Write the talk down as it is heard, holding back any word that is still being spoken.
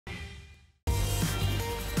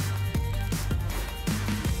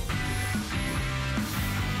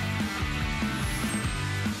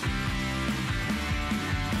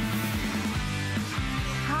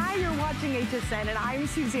morning, HSN, and I'm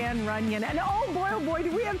Suzanne Runyon. And oh boy,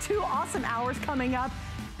 do we have 2 awesome hours coming up.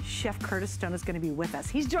 Chef Curtis Stone is going to be with us.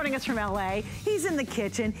 He's joining us from LA. He's in the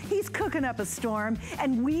kitchen. He's cooking up a storm.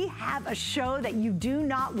 And we have a show that you do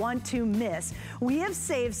not want to miss. We have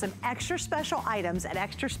saved some extra special items and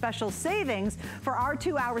extra special savings for our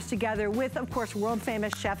 2 hours together with, of course, world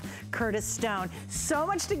famous Chef Curtis Stone. So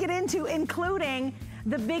much to get into, including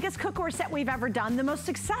the biggest cookware set we've ever done, the most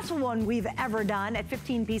successful one we've ever done at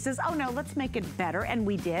 15 pieces. Oh no, let's make it better, and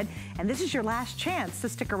we did. And this is your last chance to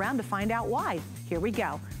stick around to find out why. Here we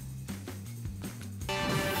go.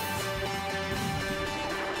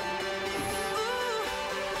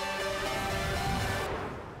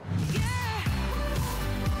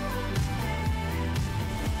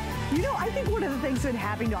 You know, I think one of the things that's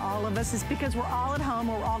happening to all of us is because we're all at home,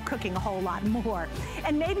 we're all cooking a whole lot more.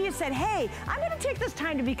 And maybe you said, hey, I'm gonna take this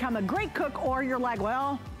time to become a great cook, or you're like,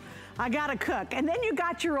 well, I gotta cook. And then you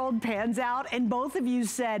got your old pans out and both of you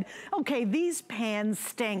said, okay, these pans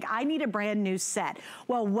stink. I need a brand new set.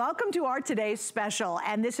 Well, welcome to our today's special.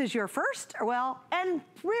 And this is your first, well, and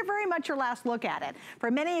very much your last look at it. For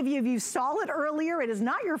many of you, if you saw it earlier, it is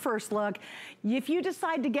not your first look. If you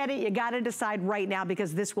decide to get it, you gotta decide right now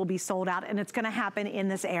because this will be sold out and it's gonna happen in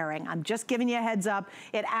this airing. I'm just giving you a heads up.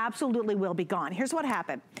 It absolutely will be gone. Here's what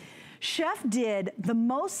happened. Chef did the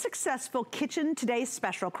most successful Kitchen Today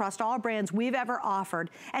special across all brands we've ever offered,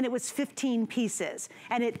 and it was 15 pieces,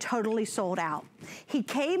 and it totally sold out. He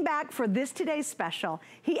came back for this Today special.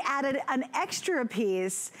 He added an extra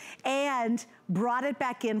piece and brought it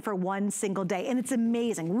back in for one single day, and it's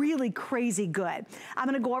amazing, really crazy good. I'm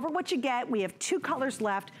gonna go over what you get. We have 2 colors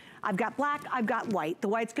left. I've got black, I've got white. The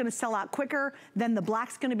white's gonna sell out quicker, then the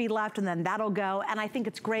black's gonna be left, and then that'll go. And I think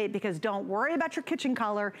it's great because don't worry about your kitchen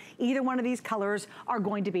color. Either one of these colors are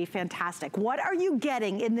going to be fantastic. What are you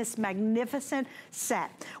getting in this magnificent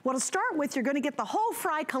set? Well, to start with, you're gonna get the whole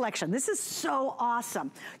fry collection. This is so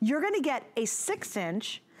awesome. You're gonna get a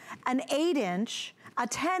 6-inch, an 8-inch, a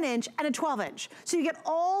 10-inch, and a 12-inch. So you get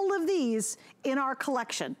all of these in our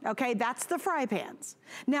collection, okay? That's the fry pans.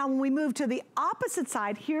 Now, when we move to the opposite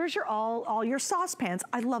side, here's your all your saucepans.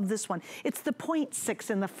 I love this one. It's the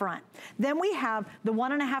 0.6 in the front. Then we have the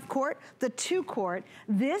 1.5 quart, the 2 quart.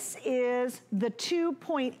 This is the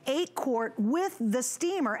 2.8 quart with the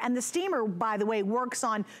steamer. And the steamer, by the way, works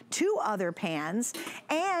on 2 other pans.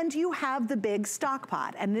 And you have the big stock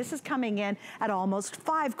pot. And this is coming in at almost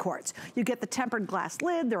 5 quarts. You get the tempered glass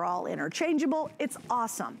lid. They're all interchangeable. It's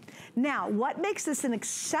awesome. Now, what makes this an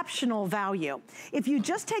exceptional value? If you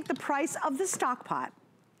just take the price of the stock pot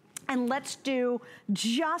and let's do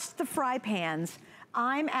just the fry pans,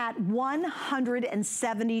 I'm at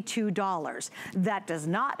 $172. That does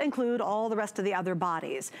not include all the rest of the other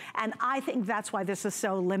bodies. And I think that's why this is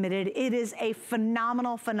so limited. It is a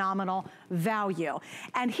phenomenal, phenomenal value.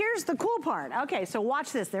 And here's the cool part. Okay, so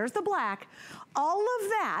watch this. There's the black. All of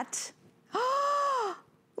that,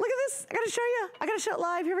 look at this, I gotta show you. I gotta show it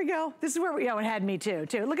live, here we go. This is where it had me too.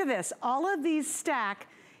 Look at this, all of these stack.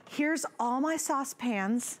 Here's all my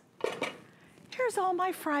saucepans. Here's all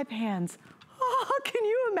my fry pans. Oh, can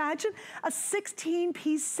you imagine a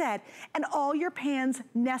 16-piece set and all your pans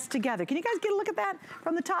nest together? Can you guys get a look at that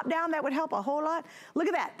from the top down? That would help a whole lot. Look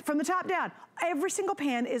at that, from the top down. Every single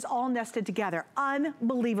pan is all nested together.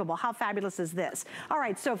 Unbelievable. How fabulous is this? All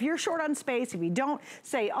right, so if you're short on space, if you don't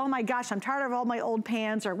say, oh my gosh, I'm tired of all my old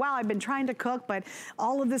pans, or wow, I've been trying to cook, but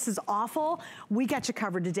all of this is awful, we got you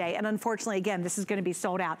covered today. And unfortunately, again, this is gonna be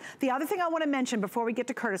sold out. The other thing I wanna mention before we get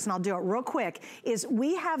to Curtis, and I'll do it real quick, is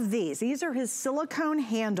we have these. These are his silicone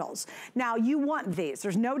handles. Now, you want these.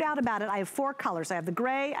 There's no doubt about it. I have 4 colors. I have the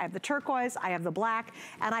gray, I have the turquoise, I have the black,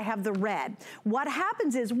 and I have the red. What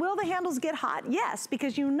happens is, will the handles get hot? Yes,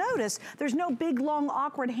 because you notice there's no big, long,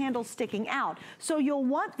 awkward handles sticking out. So you'll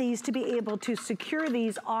want these to be able to secure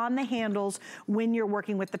these on the handles when you're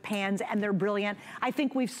working with the pans, and they're brilliant. I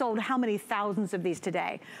think we've sold how many thousands of these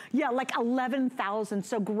today? Yeah, like 11,000.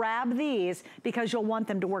 So grab these because you'll want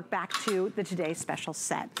them to work back to the Today Special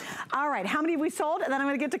set. All right, how many have we sold? And then I'm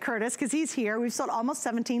gonna get to Curtis because he's here. We've sold almost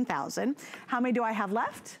 17,000. How many do I have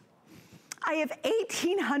left? I have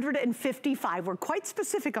 1,855. We're quite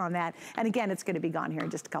specific on that. And again, it's gonna be gone here in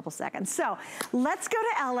just a couple seconds. So let's go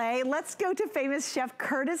to LA. Let's go to famous Chef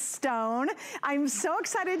Curtis Stone. I'm so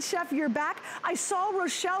excited, Chef, you're back. I saw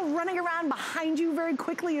Rochelle running around behind you very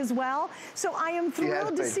quickly as well. So I am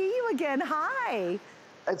thrilled to see you again. Hi.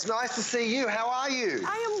 It's nice to see you. How are you?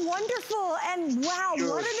 I am wonderful. And wow,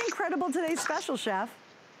 Sure. what an incredible Today's Special, Chef.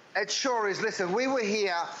 It sure is. Listen, we were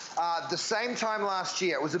here the same time last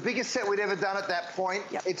year. It was the biggest set we'd ever done at that point.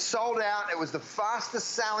 Yep. It sold out. It was the fastest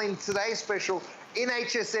selling Today Special in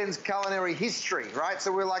HSN's culinary history, right?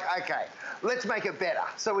 So we're like, okay, let's make it better.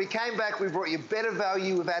 So we came back, we brought you better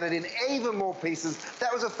value, we've added in even more pieces.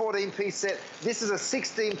 That was a 14-piece set. This is a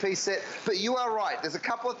 16-piece set, but you are right. There's a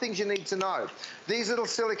couple of things you need to know. These little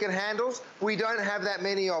silicone handles, we don't have that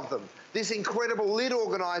many of them. This incredible lid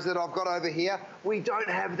organizer that I've got over here, we don't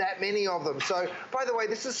have that many of them. So, by the way,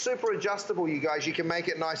 this is super adjustable, you guys. You can make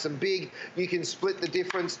it nice and big. You can split the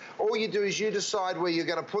difference. All you do is you decide where you're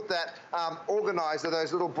going to put that organizer,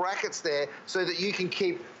 those little brackets there, so that you can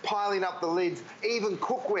keep piling up the lids. Even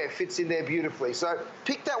cookware fits in there beautifully. So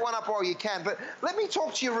pick that one up while you can. But let me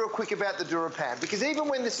talk to you real quick about the DuraPan, because even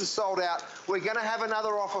when this is sold out, we're going to have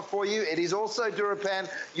another offer for you. It is also DuraPan.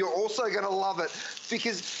 You're also going to love it,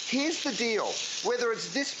 because here's the deal. Whether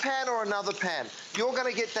it's this pan or another pan, you're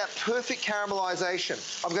going to get that perfect caramelization.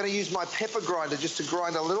 I'm going to use my pepper grinder just to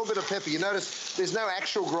grind a little bit of pepper. You notice there's no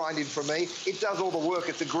actual grinding from me. It does all the work.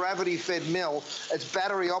 It's a gravity-fed mill. It's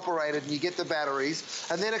battery-operated, and you get the batteries.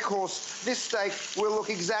 And then, of course, this steak will look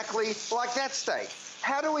exactly like that steak.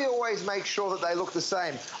 How do we always make sure that they look the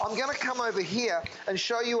same? I'm going to come over here and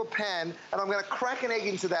show you a pan, and I'm going to crack an egg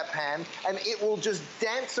into that pan, and it will just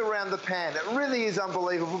dance around the pan. It really is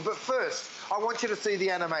unbelievable. But first, I want you to see the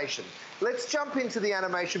animation. Let's jump into the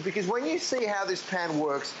animation, because when you see how this pan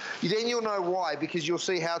works, then you'll know why, because you'll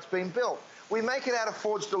see how it's been built. We make it out of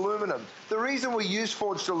forged aluminum. The reason we use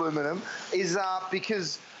forged aluminum is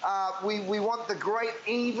because we want the great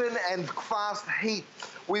even and fast heat.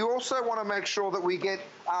 We also want to make sure that we get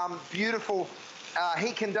beautiful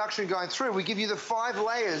heat conduction going through. We give you the 5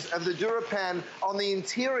 layers of the DuraPan on the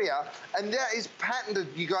interior, and that is patented,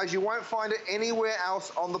 you guys. You won't find it anywhere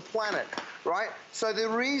else on the planet, right? So the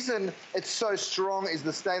reason it's so strong is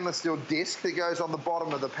the stainless steel disc that goes on the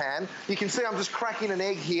bottom of the pan. You can see I'm just cracking an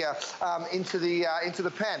egg here into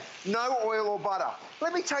the pan. No oil or butter.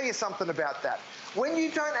 Let me tell you something about that. When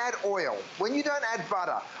you don't add oil, when you don't add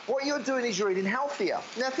butter, what you're doing is you're eating healthier.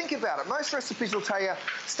 Now think about it. Most recipes will tell you,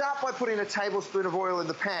 start by putting a tablespoon of oil in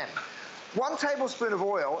the pan. 1 tablespoon of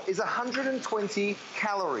oil is 120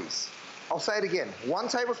 calories. I'll say it again. 1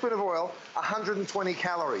 tablespoon of oil, 120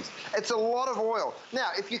 calories. It's a lot of oil.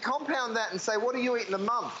 Now, if you compound that and say, what do you eat in a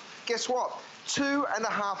month? Guess what?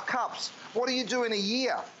 2.5 cups. What do you do in a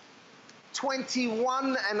year?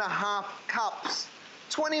 21.5 cups.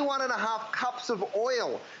 21.5 cups of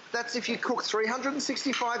oil. That's if you cook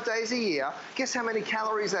 365 days a year. Guess how many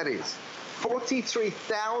calories that is?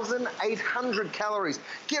 43,800 calories.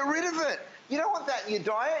 Get rid of it. You don't want that in your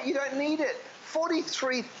diet. You don't need it.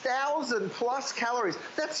 43,000 plus calories.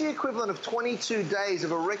 That's the equivalent of 22 days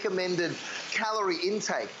of a recommended calorie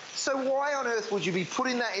intake. So why on earth would you be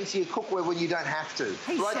putting that into your cookware when you don't have to?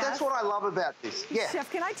 Hey, right? Chef, that's what I love about this. Yeah.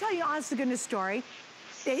 Chef, can I tell you an honest to goodness story?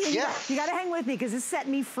 Yeah. You got to hang with me, because it set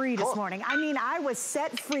me free this morning. I mean, I was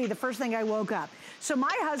set free the first thing I woke up. So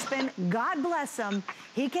my husband, God bless him,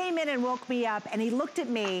 he came in and woke me up, and he looked at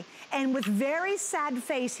me, and with very sad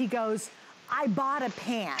face, he goes, I bought a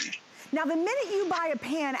pan. Now, the minute you buy a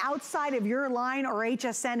pan outside of your line or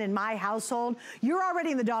HSN in my household, you're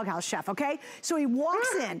already in the doghouse, Chef, okay? So he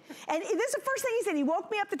walks in, and this is the first thing he said. He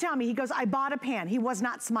woke me up to tell me, he goes, I bought a pan. He was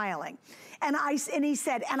not smiling. And he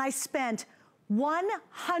said, and I spent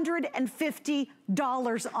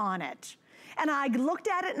 $150 on it. And I looked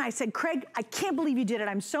at it and I said, Craig, I can't believe you did it.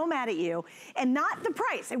 I'm so mad at you. And not the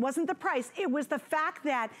price. It wasn't the price. It was the fact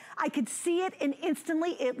that I could see it, and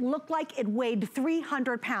instantly it looked like it weighed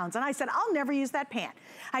 300 pounds. And I said, I'll never use that pan.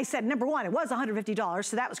 I said, number one, it was $150,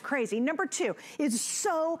 so that was crazy. Number two, it's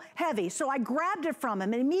so heavy. So I grabbed it from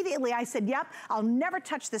him, and immediately I said, yep, I'll never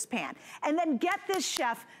touch this pan. And then get this,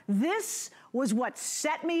 Chef, this was what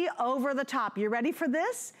set me over the top. You ready for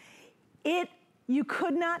this? You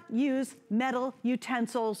could not use metal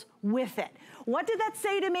utensils with it. What did that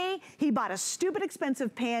say to me? He bought a stupid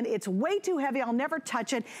expensive pan. It's way too heavy. I'll never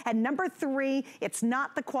touch it. And number 3, it's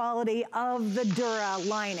not the quality of the Dura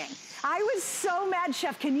lining. I was so mad,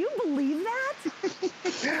 Chef. Can you believe that?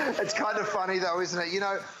 It's kind of funny, though, isn't it? You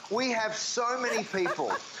know, we have so many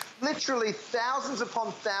people. Literally thousands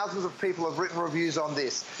upon thousands of people have written reviews on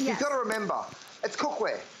this. Yes. You've got to remember, it's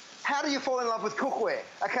cookware. How do you fall in love with cookware?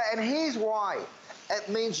 Okay, and here's why. It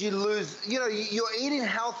means you lose, you know, you're eating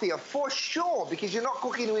healthier for sure, because you're not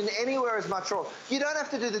cooking in anywhere as much oil. You don't have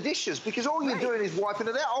to do the dishes, because all you're doing is wiping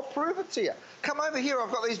it out. I'll prove it to you. Come over here. I've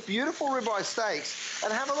got these beautiful ribeye steaks,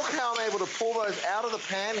 and have a look how I'm able to pull those out of the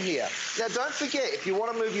pan here. Now, don't forget, if you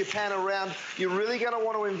want to move your pan around, you're really going to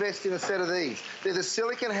want to invest in a set of these. They're the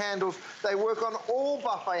silicone handles. They work on all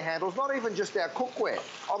buffet handles, not even just our cookware.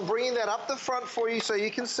 I'm bringing that up the front for you so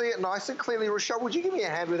you can see it nice and clearly. Rochelle, would you give me a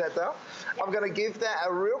hand with that, though? I'm going to give that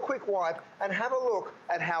a real quick wipe and have a look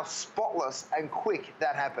at how spotless and quick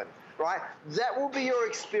that happened. Right? That will be your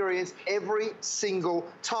experience every single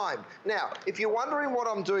time. Now, if you're wondering what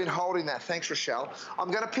I'm doing holding that, thanks, Rochelle, I'm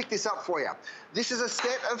going to pick this up for you. This is a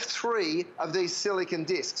set of 3 of these silicone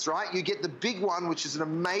discs, right? You get the big one, which is an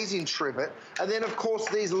amazing trivet, and then, of course,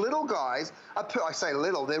 these little guys, I say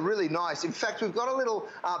little, they're really nice. In fact, we've got a little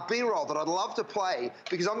B-roll that I'd love to play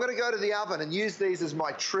because I'm going to go to the oven and use these as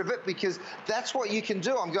my trivet because that's what you can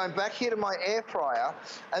do. I'm going back here to my air fryer,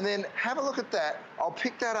 and then have a look at that. I'll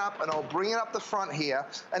pick that up and I'll bring it up the front here.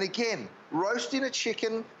 And again, roasting a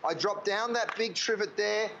chicken, I drop down that big trivet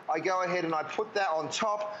there. I go ahead and I put that on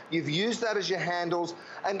top. You've used that as your handles.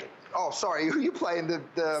 And, oh, sorry, you're playing the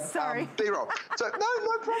B-roll. So,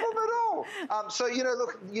 no problem at all. So, you know,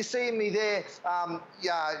 look, you're seeing me there.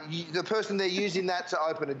 The person there using that to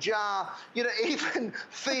open a jar. You know, even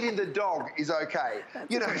feeding the dog is okay.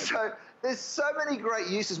 You know, so there's so many great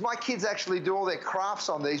uses. My kids actually do all their crafts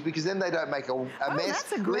on these because then they don't make a mess.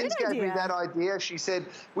 That's a great Lynn's idea. gave me that idea. She said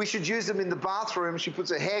we should use them in the bathroom. She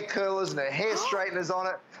puts her hair curlers and her hair straighteners on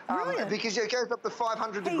it because it goes up to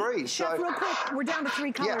 500 degrees. Chef, real quick, we're down to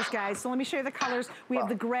 3 colors, guys. So let me show you the colors. We have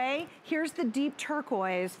the gray, here's the deep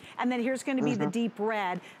turquoise, and then here's going to be the deep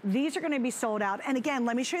red. These are going to be sold out. And again,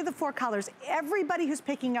 let me show you the 4 colors. Everybody who's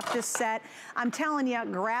picking up this set, I'm telling you,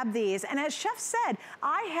 grab these. And as Chef said,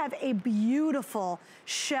 I have a beautiful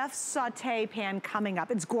chef saute pan coming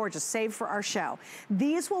up. It's gorgeous, saved for our show.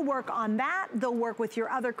 These will work on that. They'll work with your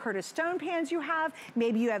other Curtis Stone pans you have.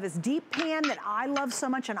 Maybe you have this deep pan that I love so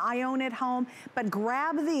much and I own at home. But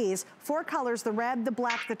grab these 4 colors, the red, the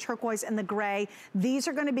black, the turquoise, and the gray. These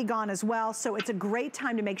are gonna be gone as well, so it's a great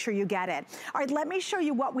time to make sure you get it. All right, let me show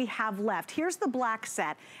you what we have left. Here's the black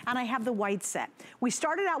set, and I have the white set. We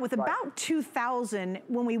started out with about 2,000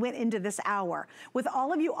 when we went into this hour. With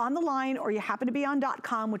all of you on the line, or you happen to be on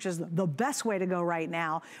 .com, which is the best way to go right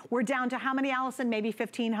now, we're down to how many, Allison? Maybe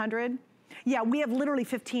 1,500? Yeah, we have literally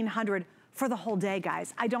 1,500 for the whole day,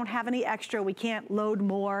 guys. I don't have any extra. We can't load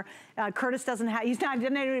more. Curtis doesn't have, he's not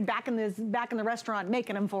back in the restaurant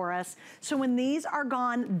making them for us. So when these are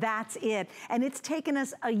gone, that's it. And it's taken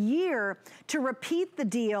us a year to repeat the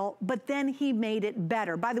deal, but then he made it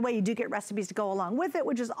better. By the way, you do get recipes to go along with it,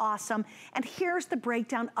 which is awesome. And here's the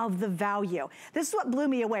breakdown of the value. This is what blew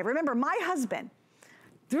me away. Remember, my husband,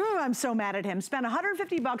 I'm so mad at him. Spent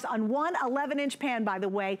 150 bucks on one 11-inch pan, by the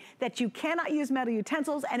way, that you cannot use metal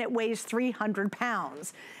utensils, and it weighs 300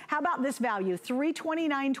 pounds. How about this value?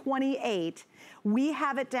 $329.28. We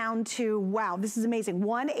have it down to, wow, this is amazing,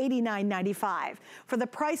 $189.95. For the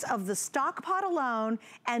price of the stock pot alone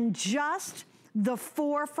and just the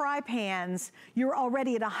 4 fry pans, you're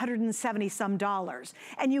already at $170 some.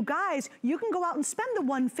 And you guys, you can go out and spend the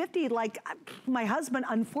 $150 like my husband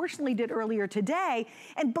unfortunately did earlier today,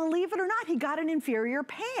 and believe it or not, he got an inferior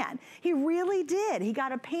pan. He really did. He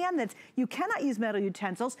got a pan that's, you cannot use metal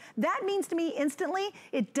utensils. That means to me instantly,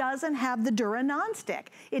 it doesn't have the Dura nonstick.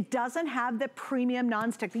 It doesn't have the premium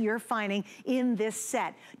nonstick that you're finding in this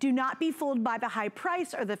set. Do not be fooled by the high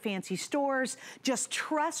price or the fancy stores. Just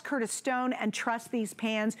trust Curtis Stone and trust these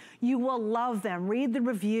pans. You will love them. Read the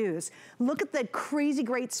reviews. Look at the crazy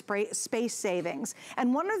great space savings.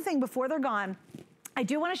 And one other thing before they're gone, I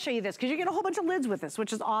do want to show you this because you get a whole bunch of lids with this,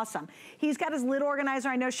 which is awesome. He's got his lid organizer.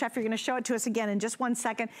 I know, Chef, you're going to show it to us again in just 1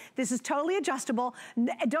 second. This is totally adjustable.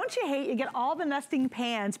 Don't you hate you get all the nesting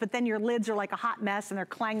pans, but then your lids are like a hot mess and they're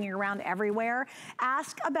clanging around everywhere?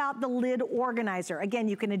 Ask about the lid organizer. Again,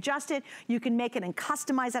 you can adjust it. You can make it and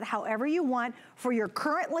customize it however you want for your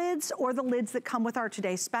current lids or the lids that come with our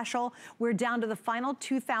Today Special. We're down to the final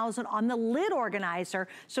 2,000 on the lid organizer,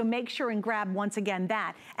 so make sure and grab once again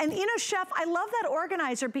that. And you know, Chef, I love that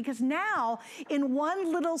organizer because now in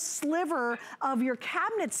one little sliver of your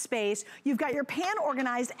cabinet space, you've got your pan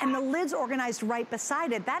organized and the lids organized right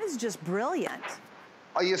beside it. That is just brilliant.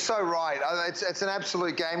 Oh, you're so right. It's an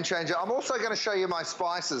absolute game changer. I'm also going to show you my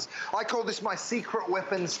spices. I call this my secret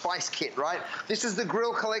weapon spice kit, right? This is the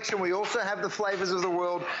grill collection. We also have the flavors of the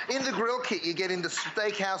world. In the grill kit, you get in the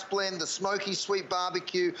steakhouse blend, the smoky sweet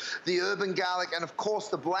barbecue, the urban garlic, and of course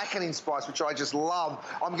the blackening spice, which I just love.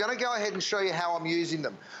 I'm going to go ahead and show you how I'm using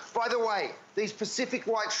them. By the way, these Pacific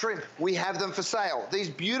white shrimp, we have them for sale. These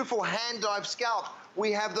beautiful hand-dyed scallops,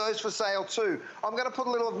 we have those for sale too. I'm gonna put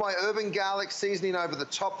a little of my urban garlic seasoning over the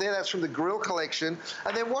top there. That's from the grill collection.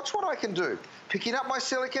 And then watch what I can do. Picking up my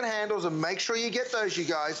silicone handles, and make sure you get those, you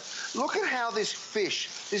guys. Look at how this fish,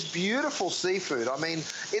 this beautiful seafood, I mean,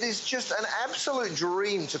 it is just an absolute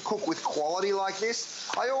dream to cook with quality like this.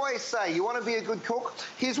 I always say, you want to be a good cook?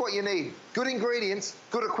 Here's what you need. Good ingredients,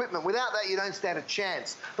 good equipment. Without that, you don't stand a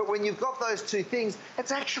chance. But when you've got those two things,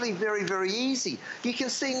 it's actually very, very easy. You can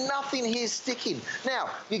see nothing here sticking. Now,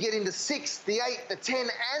 you get into 6, the 8, the 10,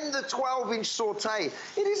 and the 12-inch saute.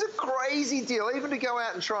 It is a crazy deal, even to go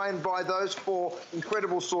out and try and buy those 4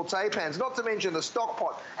 incredible saute pans, not to mention the stock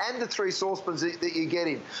pot and the 3 saucepans that you get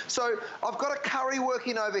in. So I've got a curry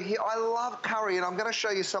working over here. I love curry, and I'm going to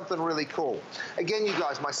show you something really cool. Again, you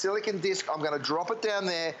guys, my silicone disc, I'm going to drop it down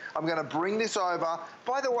there. I'm going to bring this over.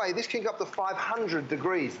 By the way, this can go up to 500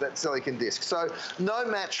 degrees, that silicone disc. So no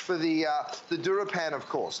match for the DuraPan, of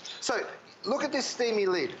course. So look at this steamy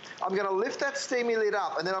lid. I'm going to lift that steamy lid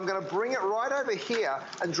up, and then I'm going to bring it right over here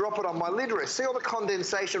and drop it on my lid rest. See all the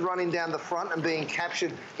condensation running down the front and being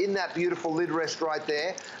captured in that beautiful lid rest right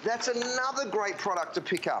there? That's another great product to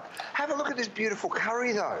pick up. Have a look at this beautiful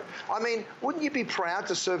curry, though. I mean, wouldn't you be proud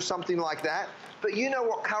to serve something like that? But you know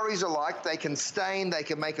what curries are like. They can stain, they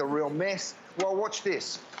can make a real mess. Well, watch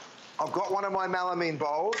this. I've got one of my melamine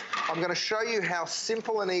bowls. I'm going to show you how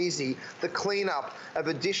simple and easy the cleanup of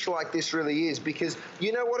a dish like this really is, because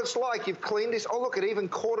you know what it's like. You've cleaned this. Oh, look, it even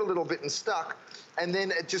caught a little bit and stuck, and then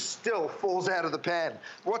it just still falls out of the pan.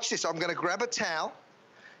 Watch this. I'm going to grab a towel,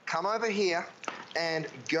 come over here, and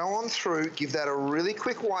go on through, give that a really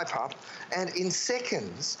quick wipe up, and in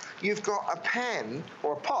seconds, you've got a pan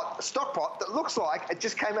or a pot, a stock pot, that looks like it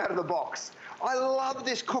just came out of the box. I love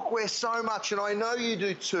this cookware so much, and I know you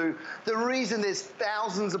do too. The reason there's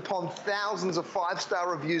thousands upon thousands of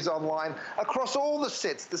 5-star reviews online across all the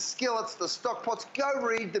sets, the skillets, the stock pots. Go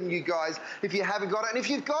read them, you guys, if you haven't got it. And if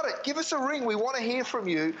you've got it, give us a ring. We want to hear from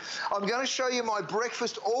you. I'm going to show you my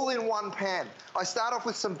breakfast all in one pan. I start off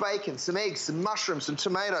with some bacon, some eggs, some mushrooms, some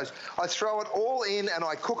tomatoes. I throw it all in and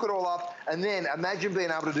I cook it all up, and then imagine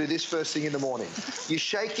being able to do this first thing in the morning. You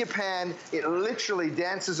shake your pan, it literally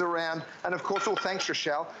dances around, and of course, well, thanks,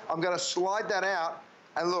 Rochelle. I'm going to slide that out,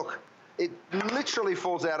 and look, it literally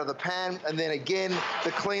falls out of the pan, and then again,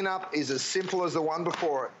 the cleanup is as simple as the one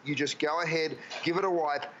before it. You just go ahead, give it a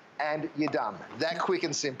wipe, and you're done. That quick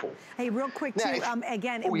and simple. Hey, real quick too,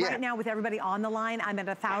 again, right now with everybody on the line, I'm at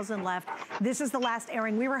 1,000 left. This is the last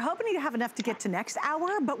airing. We were hoping to have enough to get to next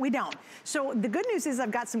hour, but we don't. So the good news is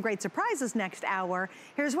I've got some great surprises next hour.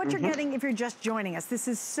 Here's what you're getting if you're just joining us. This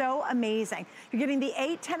is so amazing. You're getting the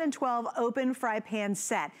 8, 10, and 12 open fry pan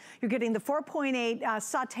set. You're getting the 4.8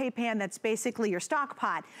 saute pan that's basically your stock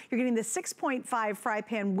pot. You're getting the 6.5 fry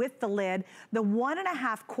pan with the lid, the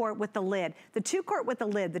 1.5 quart with the lid, the 2 quart with the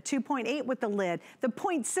lid, the 2.8 with the lid, the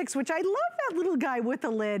 0.6, which I love that little guy with the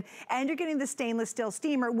lid, and you're getting the stainless steel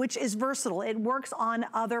steamer, which is versatile. It works on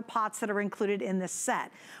other pots that are included in this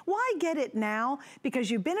set. Why get it now?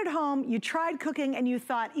 Because you've been at home, you tried cooking, and you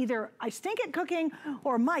thought either I stink at cooking,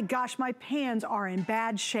 or my gosh, my pans are in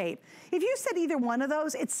bad shape. If you said either one of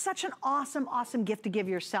those, it's such an awesome, awesome gift to give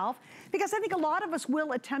yourself, because I think a lot of us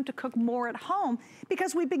will attempt to cook more at home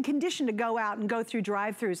because we've been conditioned to go out and go through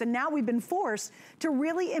drive-thrus, and now we've been forced to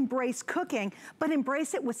really embrace cooking, but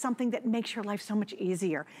embrace it with something that makes your life so much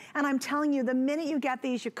easier. And I'm telling you, the minute you get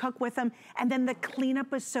these, you cook with them, and then the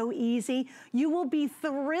cleanup is so easy, you will be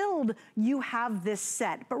thrilled you have this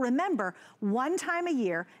set. But remember, one time a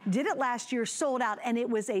year, did it last year, sold out, and it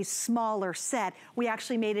was a smaller set. We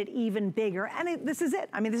actually made it even bigger, and this is it.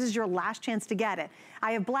 I mean, this is your last chance to get it.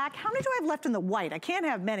 I have black. How many do I have left in the white? I can't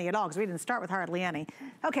have many at all because we didn't start with hardly any.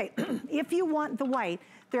 Okay, if you want the white,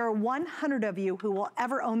 there are 100 of you who will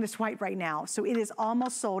ever own this white right now. So it is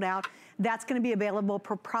almost sold out. That's gonna be available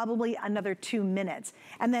for probably another 2 minutes.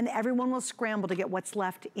 And then everyone will scramble to get what's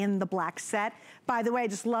left in the black set. By the way, I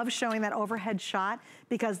just love showing that overhead shot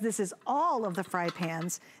because this is all of the fry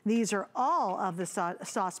pans. These are all of the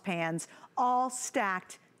sauce pans, all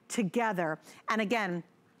stacked together. And again,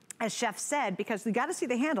 as Chef said, because you gotta see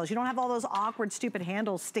the handles. You don't have all those awkward, stupid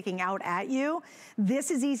handles sticking out at you.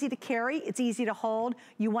 This is easy to carry, it's easy to hold.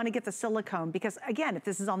 You wanna get the silicone because again, if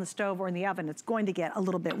this is on the stove or in the oven, it's going to get a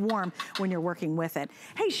little bit warm when you're working with it.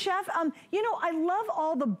 Hey Chef, you know, I love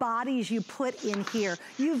all the bodies you put in here.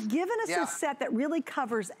 You've given us a set that really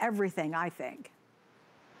covers everything, I think.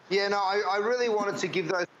 Yeah, no, I really wanted to give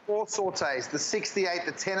those 4 sautés, the 6, the 8,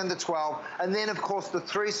 the 10, and the 12, and then, of course, the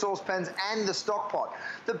 3 saucepans and the stock pot.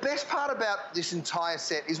 The best part about this entire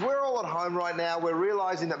set is we're all at home right now. We're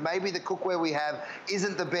realizing that maybe the cookware we have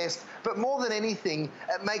isn't the best, but more than anything,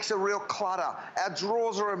 it makes a real clutter. Our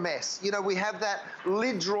drawers are a mess. You know, we have that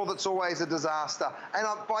lid drawer that's always a disaster. And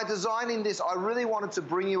by designing this, I really wanted to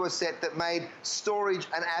bring you a set that made storage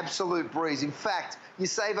an absolute breeze. In fact, you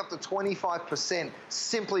save up to 25%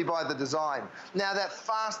 simply by the design. Now, that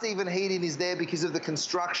fast, even heating is there because of the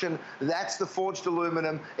construction. That's the forged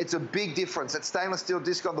aluminum. It's a big difference. That stainless steel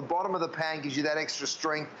disc on the bottom of the pan gives you that extra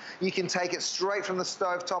strength. You can take it straight from the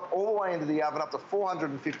stove top all the way into the oven up to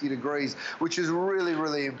 450 degrees, which is really,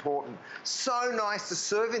 really important. So nice to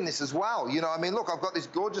serve in this as well. You know, I mean, look, I've got this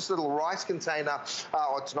gorgeous little rice container.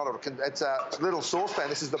 It's a little saucepan.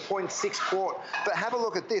 This is the 0.6 quart. But have a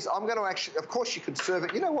look at this. I'm going to actually, of course, you could serve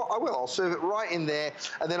it. You know what? I will. I'll serve it right in there,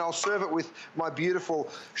 and then I'll serve it with my beautiful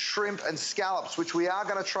shrimp and scallops, which we are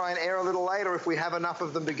going to try and air a little later if we have enough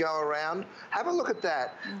of them to go around. Have a look at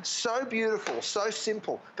that. So beautiful, so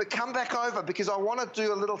simple. But come back over because I want to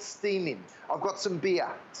do a little steaming. I've got some beer.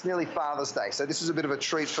 It's nearly Father's Day, so this is a bit of a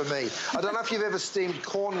treat for me. I don't know if you've ever steamed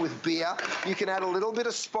corn with beer. You can add a little bit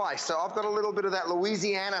of spice. So I've got a little bit of that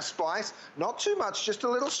Louisiana spice. Not too much, just a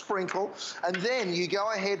little sprinkle. And then you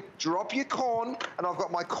go ahead, drop your corn, and I've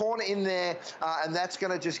got my corn in there, and that's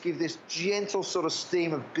going to just give this gentle sort of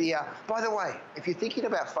steam of beer. By the way, if you're thinking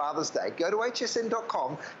about Father's Day, go to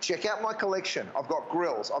hsn.com, check out my collection. I've got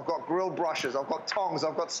grills, I've got grill brushes, I've got tongs,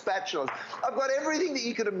 I've got spatulas. I've got everything that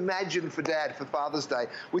you could imagine for Dad for Father's Day,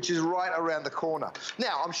 which is right around the corner.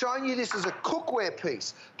 Now, I'm showing you this as a cookware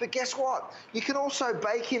piece, but guess what? You can also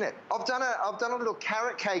bake in it. I've done a little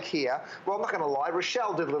carrot cake here. Well, I'm not going to lie,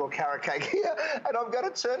 Rochelle did a little carrot cake here, and I'm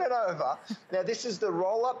going to turn it over. Now, this is the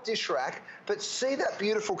roll-up dish rack, but see that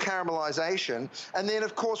beautiful caramelization, and then,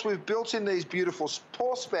 of course, we've built in these beautiful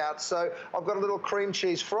pour spouts, so I've got a little cream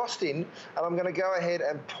cheese frosting, and I'm going to go ahead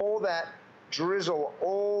and pour that drizzle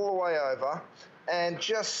all the way over. And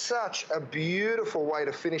just such a beautiful way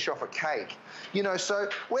to finish off a cake. You know, so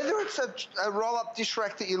whether it's a roll-up dish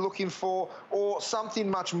rack that you're looking for or something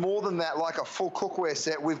much more than that, like a full cookware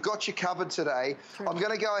set, we've got you covered today. True. I'm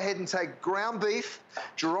going to go ahead and take ground beef,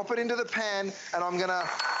 drop it into the pan, and I'm going to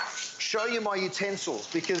show you my utensils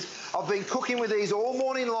because I've been cooking with these all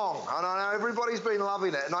morning long, and I know everybody's been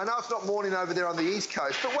loving it. And I know it's not morning over there on the East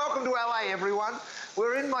Coast, but welcome to LA, everyone.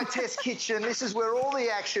 We're in my test kitchen. This is where all the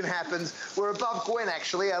action happens. We're above Gwen,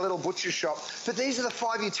 actually, our little butcher shop. But these are the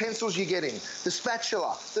 5 utensils you're getting. The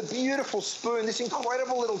spatula, the beautiful spoon, this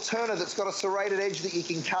incredible little turner that's got a serrated edge that you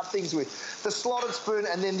can cut things with, the slotted spoon,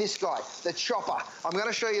 and then this guy, the chopper. I'm going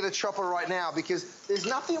to show you the chopper right now because there's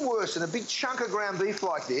nothing worse than a big chunk of ground beef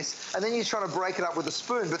like this, and then you're trying to break it up with a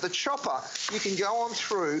spoon. But the chopper, you can go on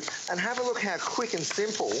through and have a look how quick and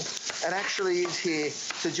simple it actually is here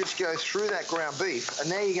to just go through that ground beef. And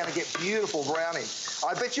now you're going to get beautiful browning.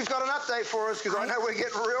 I bet you've got an update for us because I know we're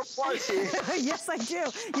getting real close here. Yes, I do.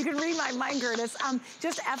 You can read my mind, Curtis.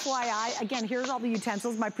 Just FYI, again, here's all the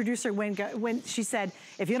utensils. My producer, when she said,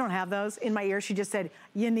 if you don't have those, in my ear, she just said,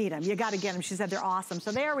 you need them. You got to get them. She said they're awesome.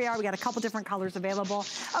 So there we are. We got a couple different colors available.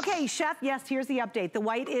 Okay, Chef, yes, here's the update. The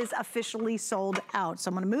white is officially sold out. So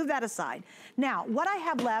I'm going to move that aside. Now, what I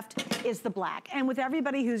have left is the black. And with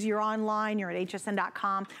everybody you're online, you're at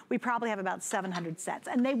hsn.com, we probably have about 700 sets.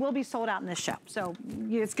 And they will be sold out in this show. So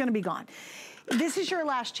it's going to be gone. This is your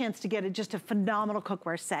last chance to get just a phenomenal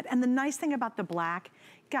cookware set. And the nice thing about the black,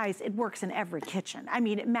 guys, it works in every kitchen. I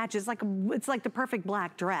mean, it matches it's like the perfect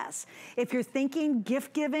black dress. If you're thinking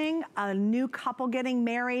gift giving, a new couple getting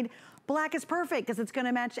married, black is perfect because it's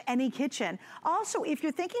gonna match any kitchen. Also, if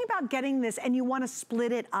you're thinking about getting this and you wanna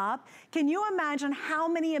split it up, can you imagine how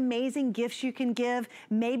many amazing gifts you can give,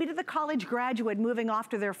 maybe to the college graduate moving off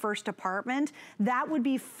to their first apartment? That would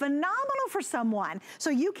be phenomenal for someone. So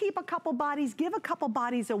you keep a couple bodies, give a couple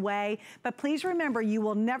bodies away, but please remember, you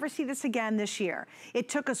will never see this again this year. It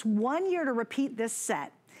took us 1 year to repeat this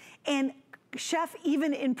set. And Chef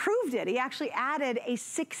even improved it. He actually added a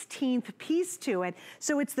 16th piece to it.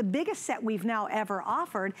 So it's the biggest set we've now ever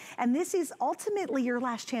offered. And this is ultimately your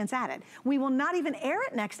last chance at it. We will not even air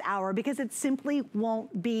it next hour because it simply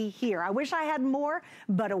won't be here. I wish I had more,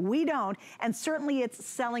 but we don't. And certainly it's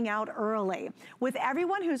selling out early. With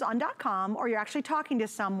everyone who's on .com or you're actually talking to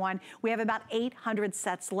someone, we have about 800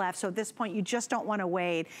 sets left. So at this point, you just don't want to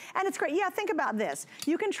wait. And it's great. Yeah, think about this.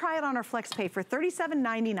 You can try it on our FlexPay for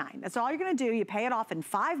 $37.99. That's all you're going to do. You pay it off in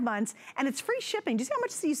 5 months and it's free shipping. Do you see how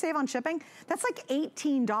much you save on shipping? That's like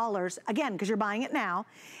 $18, again, because you're buying it now.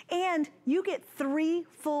 And you get 3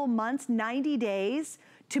 full months, 90 days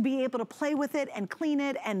to be able to play with it and clean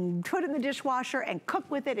it and put it in the dishwasher and cook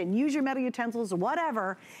with it and use your metal utensils or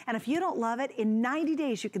whatever. And if you don't love it, in 90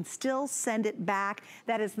 days, you can still send it back.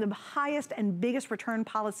 That is the highest and biggest return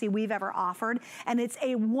policy we've ever offered. And it's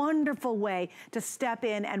a wonderful way to step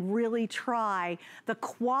in and really try the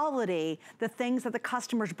quality, the things that the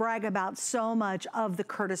customers brag about so much of the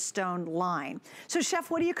Curtis Stone line. So Chef,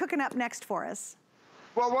 what are you cooking up next for us?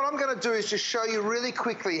 Well, what I'm going to do is just show you really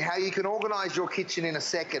quickly how you can organize your kitchen in a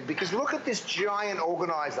second, because look at this giant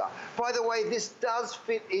organizer. By the way, this does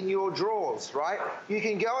fit in your drawers, right? You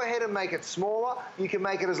can go ahead and make it smaller. You can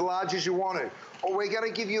make it as large as you want to. Or we're going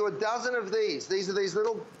to give you a dozen of these. These are these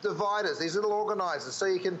little dividers, these little organizers. So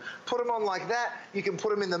you can put them on like that. You can put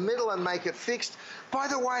them in the middle and make it fixed. By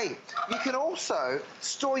the way, you can also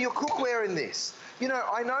store your cookware in this. You know,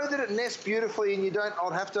 I know that it nests beautifully and you don't,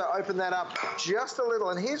 I'll have to open that up just a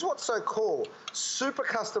little. And here's what's so cool, super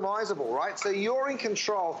customizable, right? So you're in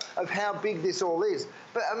control of how big this all is.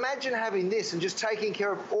 But imagine having this and just taking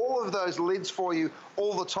care of all of those lids for you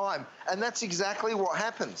all the time. And that's exactly what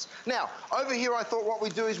happens. Now, over here, I thought what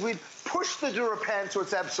we'd do is we'd push the DuraPan to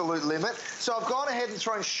its absolute limit. So I've gone ahead and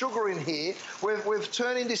thrown sugar in here. We've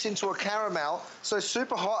turned this into a caramel. So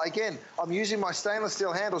super hot. Again, I'm using my stainless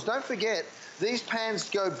steel handles. Don't forget, these pans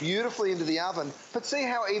go beautifully into the oven, but see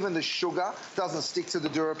how even the sugar doesn't stick to the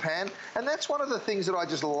DuraPan? And that's one of the things that I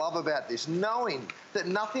just love about this, knowing that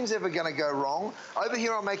nothing's ever going to go wrong. Over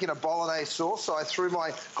here, I'm making a bolognese sauce, so I threw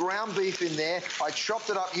my ground beef in there. I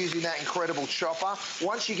chopped it up using that incredible chopper.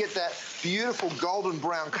 Once you get that beautiful golden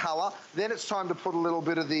brown color, then it's time to put a little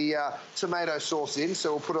bit of the tomato sauce in,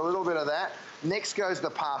 so we'll put a little bit of that. Next goes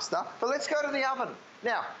the pasta, but let's go to the oven.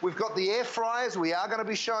 Now, we've got the air fryers. We are going to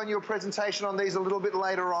be showing you a presentation on these a little bit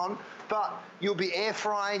later on, but you'll be air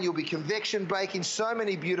frying, you'll be convection baking, so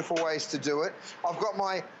many beautiful ways to do it. I've got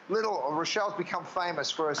my little, Rochelle's become famous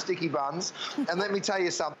for her sticky buns, and let me tell you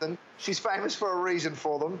something, she's famous for a reason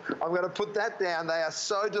for them. I'm going to put that down. They are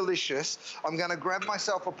so delicious. I'm going to grab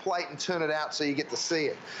myself a plate and turn it out so you get to see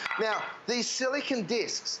it. Now, these silicone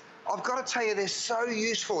discs, I've got to tell you, they're so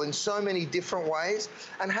useful in so many different ways.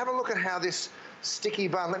 And have a look at how this sticky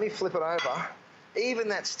bun, let me flip it over. Even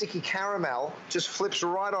that sticky caramel just flips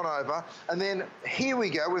right on over. And then here we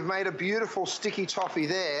go. We've made a beautiful sticky toffee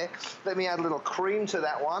there. Let me add a little cream to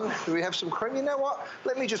that one. Do we have some cream? You know what?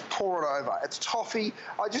 Let me just pour it over. It's toffee.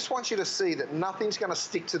 I just want you to see that nothing's going to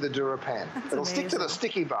stick to the DuraPan. It'll stick to the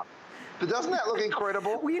sticky bun. But doesn't that look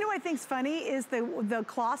incredible? Well, you know what I think's funny is the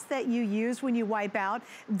cloths that you use when you wipe out,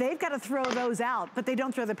 they've got to throw those out, but they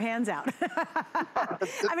don't throw the pans out.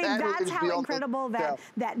 I mean, that's how incredible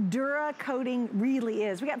that Dura coating really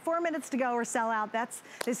is. We got 4 minutes to go or sell out.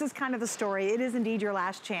 This is kind of the story. It is indeed your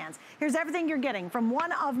last chance. Here's everything you're getting from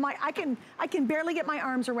one of my, I can barely get my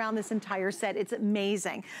arms around this entire set. It's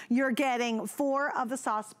amazing. You're getting 4 of the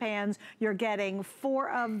saucepans. You're getting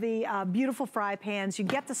 4 of the beautiful fry pans. You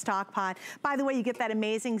get the stock pot. By the way, you get that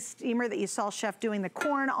amazing steamer that you saw Chef doing the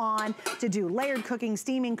corn on to do layered cooking,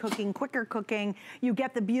 steaming cooking, quicker cooking. You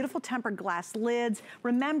get the beautiful tempered glass lids.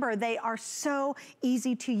 Remember, they are so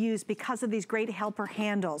easy to use because of these great helper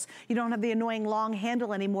handles. You don't have the annoying long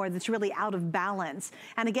handle anymore that's really out of balance.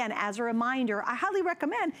 And again, as a reminder, I highly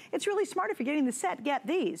recommend, it's really smart if you're getting the set, get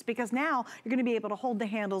these, because now you're going to be able to hold the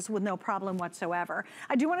handles with no problem whatsoever.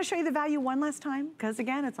 I do want to show you the value one last time, because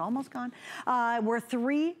again, it's almost gone. We're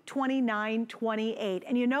 $329.28.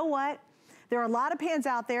 And you know what? There are a lot of pans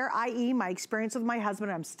out there, i.e. my experience with my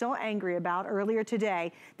husband, I'm still angry about earlier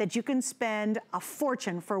today, that you can spend a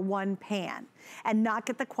fortune for one pan and not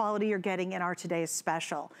get the quality you're getting in our today's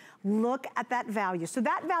special. Look at that value. So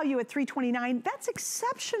that value at $329, that's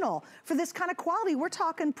exceptional for this kind of quality. We're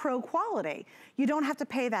talking pro quality. You don't have to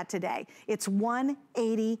pay that today. It's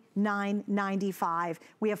 $189.95.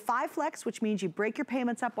 We have 5 flex, which means you break your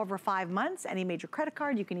payments up over 5 months. Any major credit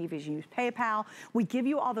card, you can even use PayPal. We give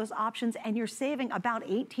you all those options, and you're saving about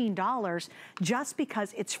 $18 just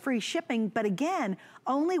because it's free shipping. But again,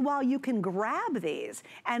 only while you can grab these.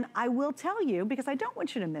 And I will tell you, because I don't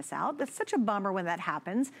want you to miss out, that's such a bummer when that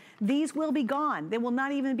happens, these will be gone. They will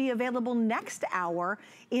not even be available next hour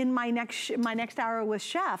in my next hour with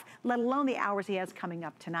Chef, let alone the hours he has coming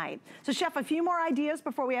up tonight. So Chef, a few more ideas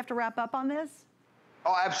before we have to wrap up on this?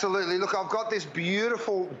 Oh, absolutely. Look, I've got this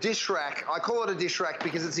beautiful dish rack. I call it a dish rack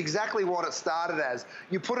because it's exactly what it started as.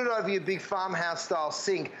 You put it over your big farmhouse style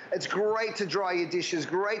sink. It's great to dry your dishes,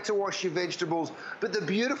 great to wash your vegetables. But the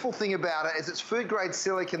beautiful thing about it is it's food grade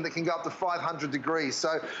silicone that can go up to 500 degrees.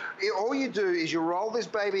 So all you do is you roll this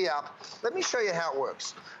baby up. Let me show you how it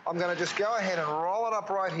works. I'm going to just go ahead and roll it up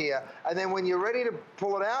right here. And then when you're ready to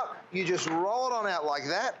pull it out, you just roll it on out like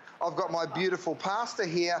that. I've got my beautiful pasta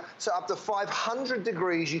here. So up to 500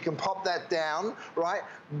 degrees, you can pop that down, right?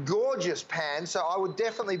 Gorgeous pan. So I would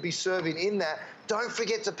definitely be serving in that. Don't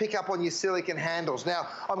forget to pick up on your silicone handles. Now,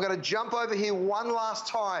 I'm going to jump over here one last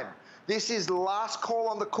time. This is last call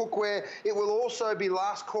on the cookware. It will also be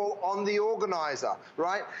last call on the organizer,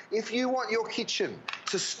 right? If you want your kitchen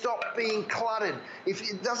to stop being cluttered,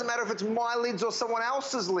 it doesn't matter if it's my lids or someone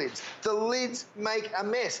else's lids, the lids make a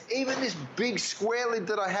mess. Even this big square lid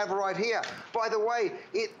that I have right here, by the way,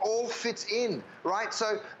 it all fits in, right?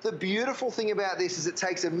 So the beautiful thing about this is it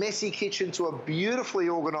takes a messy kitchen to a beautifully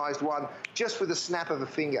organized one just with a snap of a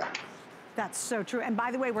finger. That's so true. And by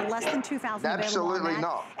the way, we're less than 2,000 available Absolutely on that.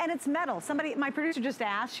 not. And it's metal. Somebody, my producer just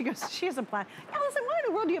asked, she goes, she has a plastic. Allison, why in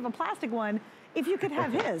the world do you have a plastic one if you could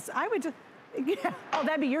have his? I would just, yeah. Oh,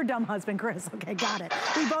 that'd be your dumb husband, Chris. Okay, got it.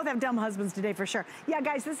 We both have dumb husbands today for sure. Yeah,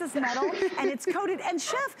 guys, this is metal and it's coated. And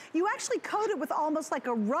Chef, you actually coat it with almost like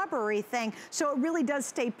a rubbery thing, so it really does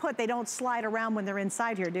stay put. They don't slide around when they're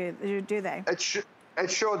inside here, do they? It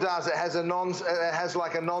sure does. It has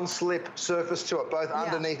like a non-slip surface to it, both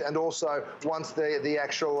underneath and also once the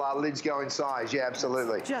actual lids go inside. Yeah,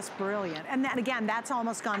 absolutely. It's just brilliant. And then again, that's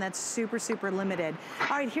almost gone. That's super, super limited.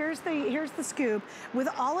 All right, here's the scoop. With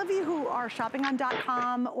all of you who are shopping on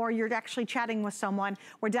 .com or you're actually chatting with someone,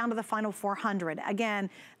 we're down to the final 400. Again,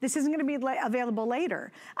 this isn't going to be available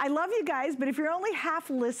later. I love you guys, but if you're only half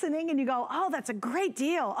listening and you go, oh, that's a great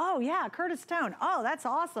deal. Oh yeah, Curtis Stone. Oh, that's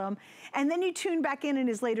awesome. And then you tune back in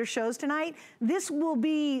his later shows tonight, this will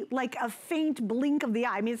be like a faint blink of the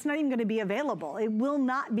eye. I mean, it's not even going to be available. It will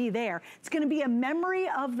not be there. It's going to be a memory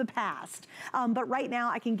of the past. But right now,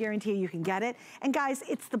 I can guarantee you can get it. And guys,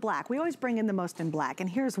 it's the black. We always bring in the most in black, and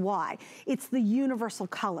here's why. It's the universal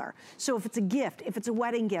color. So if it's a gift, if it's a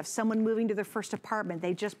wedding gift, someone moving to their first apartment,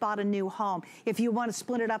 they just bought a new home, if you want to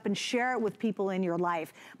split it up and share it with people in your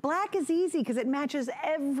life, black is easy because it matches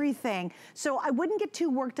everything. So I wouldn't get too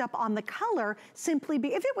worked up on the color. Simply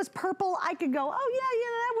if it was purple, I could go, oh yeah,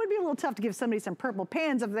 that would be a little tough to give somebody some purple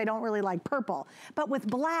pans if they don't really like purple. But with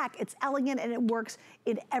black, it's elegant and it works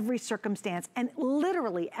in every circumstance. And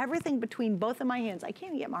literally everything between both of my hands, I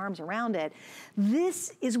can't even get my arms around it.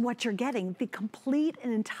 This is what you're getting, the complete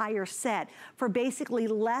and entire set for basically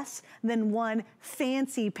less than one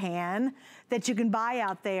fancy pan that you can buy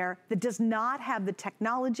out there that does not have the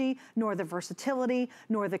technology, nor the versatility,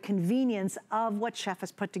 nor the convenience of what Chef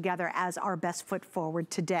has put together as our best foot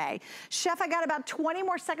forward today. Chef, I got about 20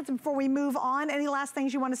 more seconds before we move on. Any last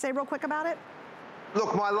things you want to say real quick about it?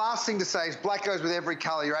 Look, my last thing to say is black goes with every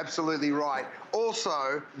color. You're absolutely right.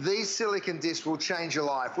 Also, these silicone discs will change your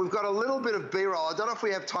life. We've got a little bit of B-roll. I don't know if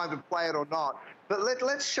we have time to play it or not, but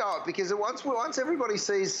let's show it because once everybody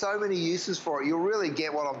sees so many uses for it, you'll really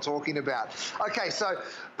get what I'm talking about. Okay, so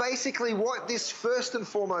basically what this first and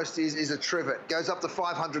foremost is a trivet. Goes up to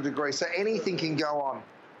 500 degrees, so anything can go on.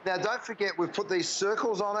 Now, don't forget, we've put these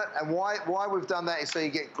circles on it, and why we've done that is so you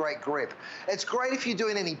get great grip. It's great if you're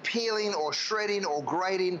doing any peeling or shredding or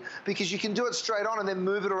grating because you can do it straight on and then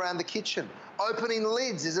move it around the kitchen. Opening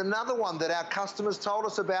lids is another one that our customers told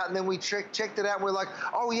us about, and then we checked it out, and we're like,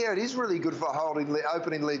 oh yeah, it is really good for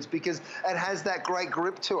opening lids because it has that great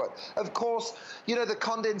grip to it. Of course, you know, the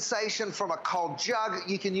condensation from a cold jug,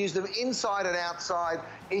 you can use them inside and outside,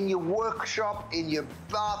 in your workshop, in your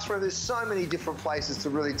bathroom. There's so many different places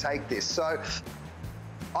to really take this. So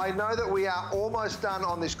I know that we are almost done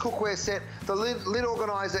on this cookware set. The lid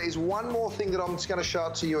organizer is one more thing that I'm just going to show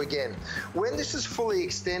it to you again. When this is fully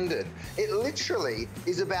extended, it literally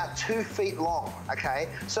is about 2 feet long, okay?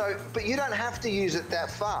 So, but you don't have to use it that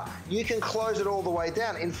far. You can close it all the way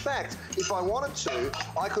down. In fact, if I wanted to,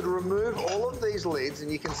 I could remove all of these lids, and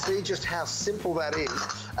you can see just how simple that is.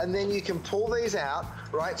 And then you can pull these out,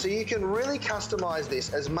 right? So you can really customize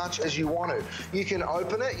this as much as you want to. You can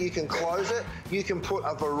open it, you can close it, you can put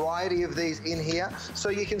a variety of these in here, so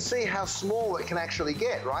you can see how small it can actually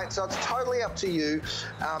get, right? So it's totally up to you.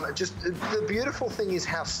 Just the beautiful thing is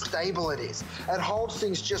how stable it is. It holds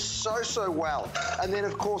things just so well. And then,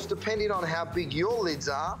 of course, depending on how big your lids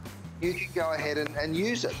are, you can go ahead and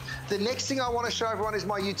use it. The next thing I want to show everyone is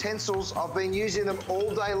my utensils. I've been using them all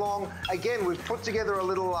day long. Again, we've put together a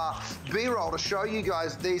little B-roll to show you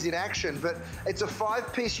guys these in action, but it's a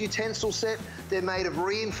 5-piece utensil set. They're made of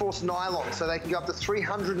reinforced nylon, so they can go up to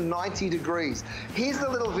 390 degrees. Here's the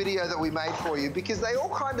little video that we made for you because they all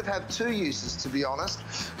kind of have 2 uses, to be honest.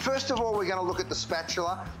 First of all, we're going to look at the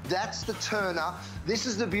spatula. That's the turner. This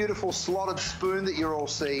is the beautiful slotted spoon that you're all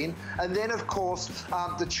seeing. And then, of course,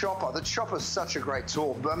 the chopper. Oh, the chopper's such a great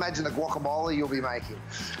tool. But imagine the guacamole you'll be making.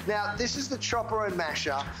 Now, this is the chopper and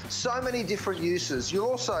masher. So many different uses. You'll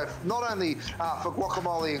also, not only for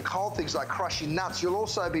guacamole and cold things like crushing nuts, you'll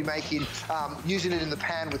also be making, using it in the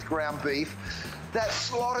pan with ground beef. That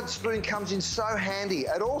slotted spoon comes in so handy.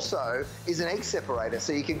 It also is an egg separator,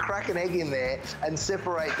 so you can crack an egg in there and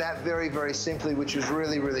separate that very, very simply, which is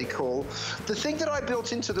really, really cool. The thing that I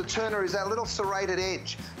built into the turner is that little serrated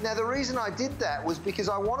edge. Now, the reason I did that was because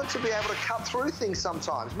I wanted to be able to cut through things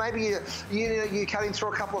sometimes. Maybe you're cutting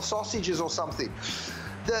through a couple of sausages or something.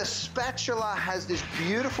 The spatula has this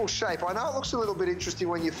beautiful shape. I know it looks a little bit interesting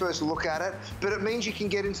when you first look at it, but it means you can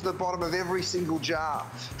get into the bottom of every single jar.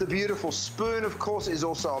 The beautiful spoon, of course, is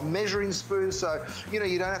also a measuring spoon, so you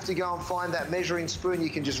don't have to go and find that measuring spoon.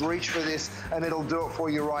 You can just reach for this and it'll do it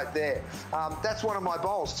for you right there. That's one of my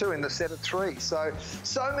bowls too in the set of 3. So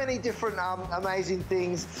many different amazing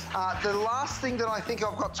things. The last thing that I think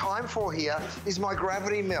I've got time for here is my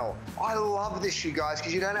gravity mill. I love this, you guys,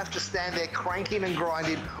 because you don't have to stand there cranking and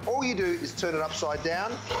grinding. All you do is turn it upside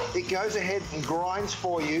down. It goes ahead and grinds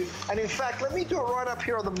for you. And in fact, let me do it right up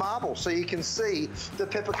here on the marble so you can see the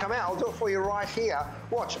pepper come out. I'll do it for you right here.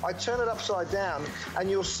 Watch, I turn it upside down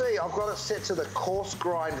and you'll see I've got it set to the coarse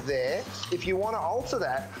grind there. If you want to alter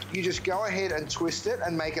that, you just go ahead and twist it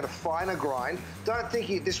and make it a finer grind. Don't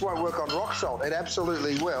think this won't work on rock salt. It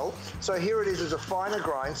absolutely will. So here it is as a finer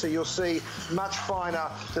grind. So you'll see much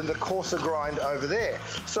finer than the coarser grind over there.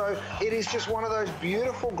 So it is just one of those beautiful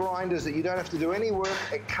grinders that you don't have to do any work.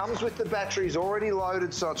 It comes with the batteries already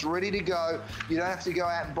loaded, so it's ready to go. You don't have to go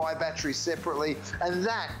out and buy batteries separately. And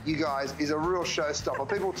that, you guys, is a real showstopper.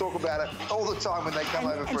 People talk about it all the time when they come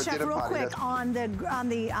over for a Chef, dinner real party. Quick, on the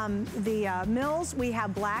mills, we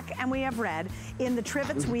have black and we have red. In the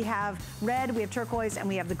trivets, we have red, we have turquoise, and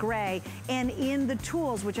we have the gray. And in the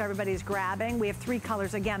tools, which everybody's grabbing, we have 3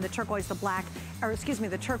 colors. Again, the turquoise, the black, or excuse me,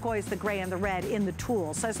 the turquoise, the gray, and the red in the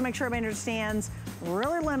tools. So just to make sure everybody understands,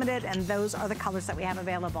 really limited, and those are the colors that we have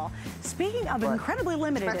available. Speaking of incredibly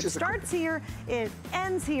limited, it starts here, it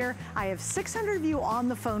ends here. I have 600 of you on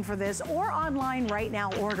the phone for this or online right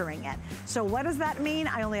now ordering it. So what does that mean?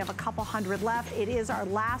 I only have a couple hundred left. It is our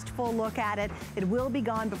last full look at it. It will be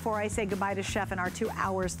gone before I say goodbye to Chef in our 2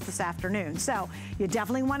 hours this afternoon. So you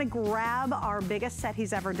definitely want to grab our biggest set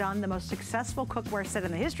he's ever done, the most successful cookware set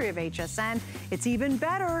in the history of HSN. It's even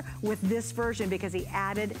better with this version because he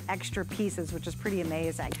added extra pieces, which is pretty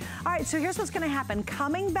amazing. All right, so here's what's going to happen.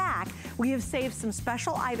 Coming back, we have saved some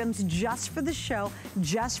special items just for the show,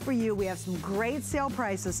 just for you. We have some great sale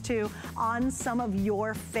prices, too, on some of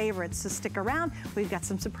your favorites. So stick around. We've got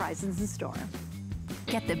some surprises in store.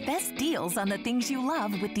 Get the best deals on the things you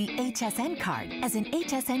love with the HSN card. As an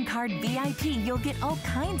HSN card VIP, you'll get all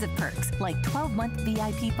kinds of perks, like 12-month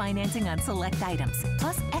VIP financing on select items,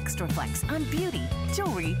 plus extra flex on beauty,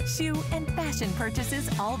 jewelry, shoe, and fashion purchases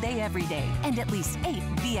all day, every day. And at least 8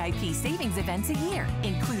 VIP savings events a year.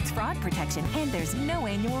 Includes fraud protection, and there's no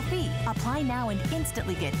annual fee. Apply now and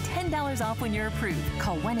instantly get $10 off when you're approved.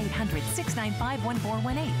 Call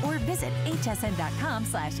 1-800-695-1418 or visit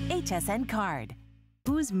hsn.com/HSN card.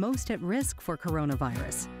 Who's most at risk for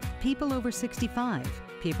coronavirus? People over 65,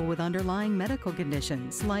 people with underlying medical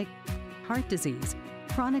conditions like heart disease,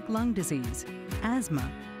 chronic lung disease,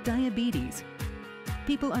 asthma, diabetes,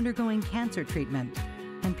 people undergoing cancer treatment,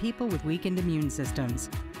 and people with weakened immune systems.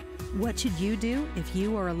 What should you do if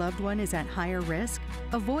you or a loved one is at higher risk?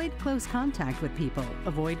 Avoid close contact with people.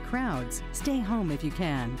 Avoid crowds. Stay home if you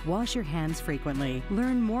can. Wash your hands frequently.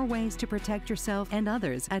 Learn more ways to protect yourself and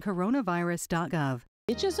others at coronavirus.gov.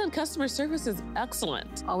 HSN customer service is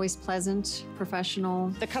excellent. Always pleasant, professional.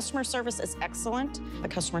 The customer service is excellent. The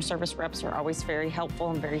customer service reps are always very helpful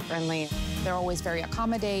and very friendly. They're always very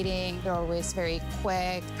accommodating. They're always very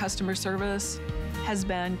quick. Customer service has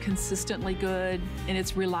been consistently good and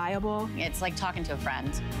it's reliable. It's like talking to a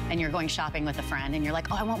friend and you're going shopping with a friend and you're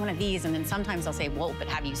like, oh, I want one of these. And then sometimes they'll say, whoa, but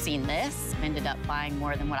have you seen this? I ended up buying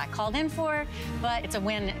more than what I called in for, but it's a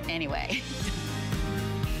win anyway.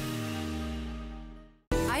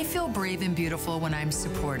 I feel brave and beautiful when I'm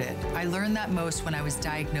supported. I learned that most when I was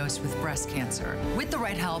diagnosed with breast cancer. With the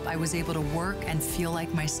right help, I was able to work and feel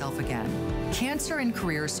like myself again. Cancer in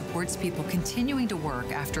Career supports people continuing to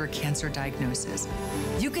work after a cancer diagnosis.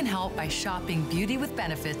 You can help by shopping beauty with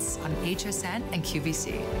benefits on HSN and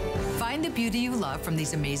QVC. Find the beauty you love from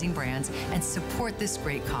these amazing brands and support this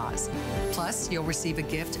great cause. Plus, you'll receive a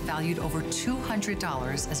gift valued over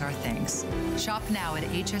 $200 as our thanks. Shop now at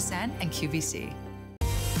HSN and QVC.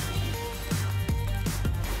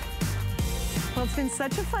 Well, it's been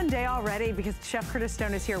such a fun day already because Chef Curtis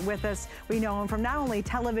Stone is here with us. We know him from not only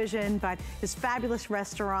television, but his fabulous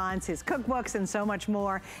restaurants, his cookbooks, and so much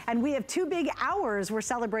more. And we have 2 big hours we're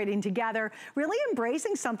celebrating together, really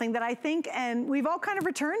embracing something that I think, and we've all kind of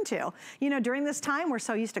returned to. You know, during this time, we're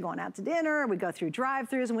so used to going out to dinner, we go through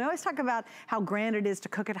drive-thrus, and we always talk about how grand it is to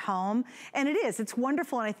cook at home. And it is, it's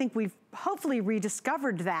wonderful, and I think we've hopefully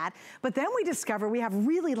rediscovered that. But then we discover we have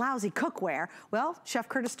really lousy cookware. Well, Chef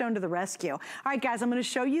Curtis Stone to the rescue. All right, guys, I'm gonna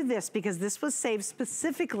show you this because this was saved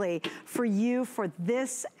specifically for you for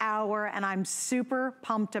this hour, and I'm super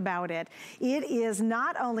pumped about it. It is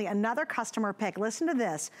not only another customer pick, listen to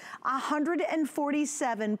this,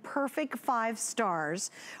 147 perfect 5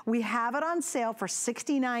 stars. We have it on sale for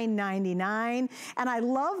 $69.99, and I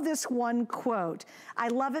love this one quote. I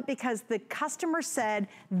love it because the customer said,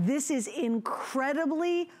 this is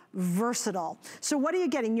incredibly versatile. So what are you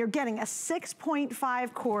getting? You're getting a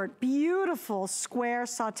 6.5 quart, beautiful square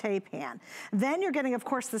saute pan. Then you're getting, of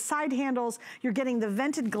course, the side handles. You're getting the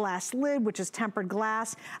vented glass lid, which is tempered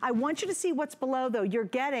glass. I want you to see what's below, though. You're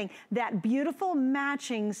getting that beautiful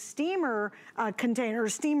matching steamer container,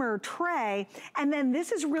 steamer tray. And then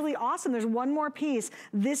this is really awesome. There's one more piece.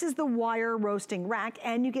 This is the wire roasting rack,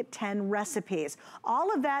 and you get 10 recipes.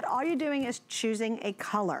 All of that, all you're doing is choosing a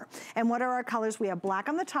color. And what are our colors? We have black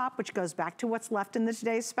on the top, which goes back to what's left in the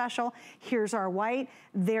today's special. Here's our white,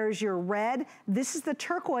 there's your red. This is the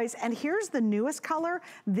turquoise, and here's the newest color.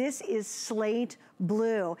 This is slate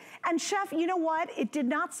blue. And Chef, you know what? It did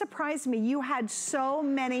not surprise me. You had so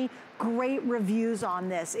many great reviews on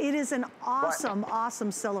this. It is an awesome,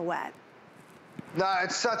 awesome silhouette. No,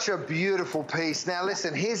 it's such a beautiful piece. Now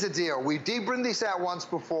listen, here's the deal. We did bring this out once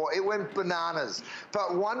before. It went bananas.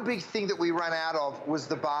 But one big thing that we ran out of was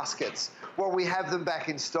the baskets. Well, we have them back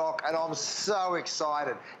in stock, and I'm so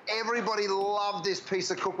excited. Everybody loved this piece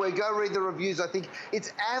of cookware. Go read the reviews. I think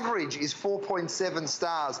its average is 4.7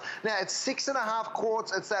 stars. Now, it's 6.5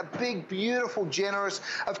 quarts. It's that big, beautiful, generous.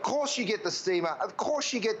 Of course you get the steamer. Of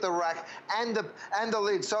course you get the rack and the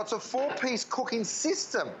lid. So it's a 4-piece cooking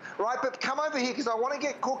system, right? But come over here because I want to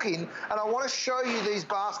get cooking, and I want to show you these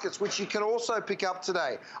baskets, which you can also pick up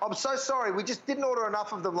today. I'm so sorry. We just didn't order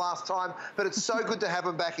enough of them last time, but it's so good to have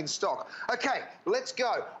them back in stock. Okay, let's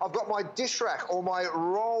go. I've got my dish rack or my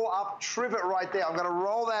roll-up trivet right there. I'm going to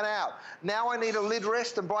roll that out. Now I need a lid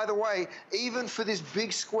rest, and by the way, even for this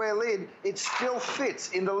big square lid, it still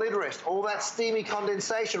fits in the lid rest. All that steamy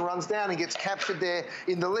condensation runs down and gets captured there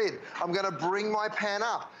in the lid. I'm going to bring my pan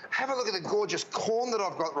up. Have a look at the gorgeous corn that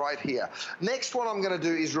I've got right here. Next one I'm going to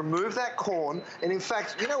do is remove that corn, and in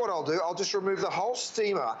fact, you know what I'll do? I'll just remove the whole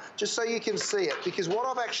steamer just so you can see it, because what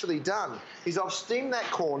I've actually done is I've steamed that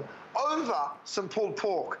corn over some pulled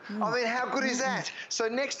pork. I mean, how good is that? So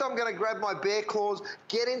next I'm going to grab my bear claws,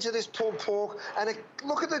 get into this pulled pork, and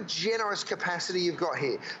look at the generous capacity you've got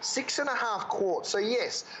here. 6.5 quarts. So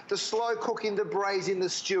yes, the slow cooking, the braising, the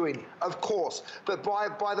stewing, of course. But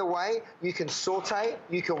by the way, you can saute,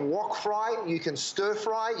 you can wok fry, you can stir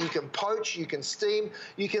fry, you can poach, you can steam.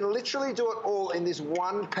 You can literally do it all in this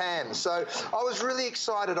one pan. So I was really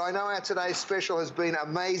excited. I know our today's special has been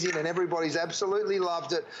amazing and everybody's absolutely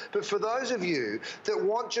loved it. But for those of you that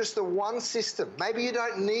want just the one system, maybe you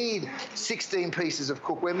don't need 16 pieces of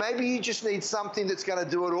cookware, maybe you just need something that's going to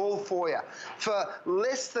do it all for you. For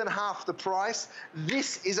less than half the price,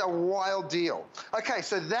 this is a wild deal. Okay,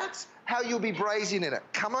 so that's how you'll be braising in it.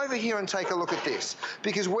 Come over here and take a look at this,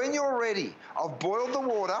 because when you're ready, I've boiled the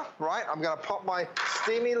water, right? I'm going to pop my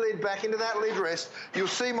steamy lid back into that lid rest. You'll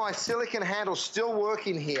see my silicone handle still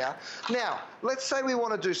working here. Now, let's say we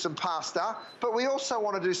want to do some pasta, but we also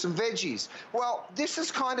want to do some veggies. Well, this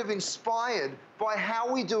is kind of inspired by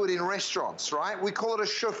how we do it in restaurants, right? We call it a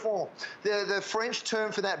chiffon, the French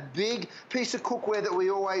term for that big piece of cookware that we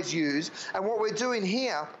always use. And what we're doing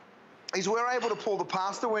here is we're able to pull the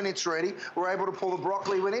pasta when it's ready. We're able to pull the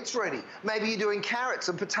broccoli when it's ready. Maybe you're doing carrots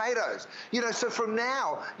and potatoes. You know, so from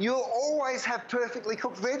now, you'll always have perfectly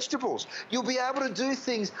cooked vegetables. You'll be able to do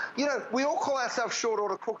things, you know, we all call ourselves short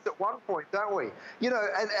order cooks at one point, don't we? You know,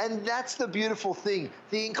 and that's the beautiful thing,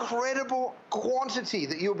 the incredible quantity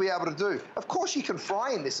that you'll be able to do. Of course, you can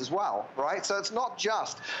fry in this as well, right? So it's not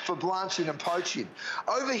just for blanching and poaching.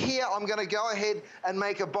 Over here, I'm gonna go ahead and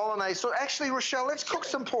make a bolognese. So actually, Rochelle, let's cook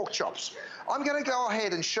some pork chops. tops. I'm going to go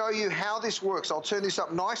ahead and show you how this works. I'll turn this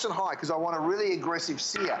up nice and high because I want a really aggressive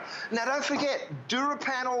sear. Now, don't forget,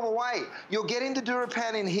 DuraPan all the way. You're getting the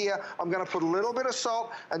DuraPan in here. I'm going to put a little bit of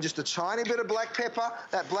salt and just a tiny bit of black pepper.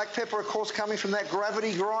 That black pepper, of course, coming from that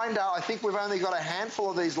gravity grinder. I think we've only got a handful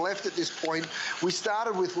of these left at this point. We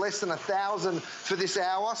started with less than 1,000 for this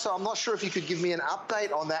hour, so I'm not sure if you could give me an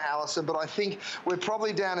update on that, Alison, but I think we're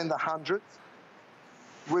probably down in the hundreds.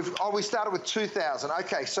 We started with 2,000.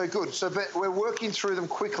 Okay, so good. So but we're working through them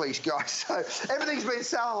quickly, guys. So everything's been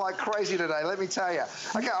selling like crazy today, let me tell you.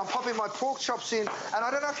 Okay, I'm popping my pork chops in, and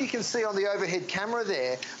I don't know if you can see on the overhead camera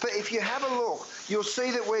there, but if you have a look, you'll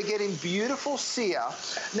see that we're getting beautiful sear.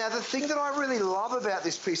 Now, the thing that I really love about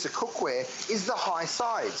this piece of cookware is the high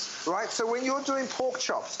sides, right? So when you're doing pork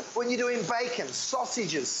chops, when you're doing bacon,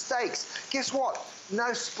 sausages, steaks, guess what?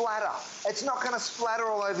 No splatter. It's not going to splatter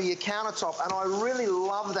all over your countertop, and I really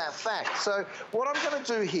love that fact. So what I'm going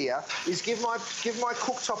to do here is give my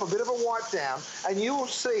cooktop a bit of a wipe down, and you will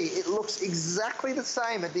see it looks exactly the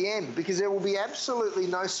same at the end because there will be absolutely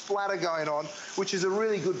no splatter going on, which is a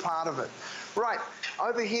really good part of it. Right,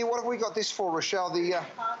 over here, what have we got this for, Rochelle? The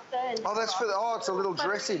oh, that's for the, oh, it's a little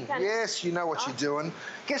dressing. Yes, you know what you're doing.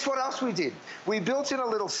 Guess what else we did? We built in a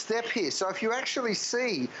little step here. So if you actually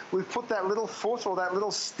see, we've put that little foot or that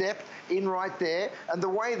little step in right there. And the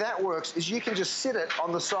way that works is you can just sit it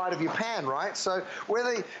on the side of your pan, right? So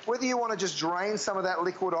whether you want to just drain some of that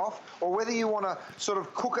liquid off, or whether you want to sort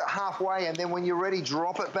of cook it halfway and then when you're ready,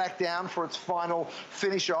 drop it back down for its final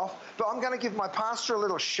finish off. But I'm going to give my pasta a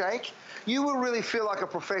little shake. You will really feel like a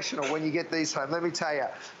professional when you get these home, let me tell you.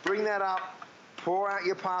 Bring that up, pour out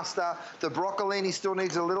your pasta. The broccolini still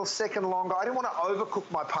needs a little second longer. I didn't want to overcook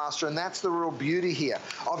my pasta, and that's the real beauty here.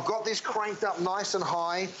 I've got this cranked up nice and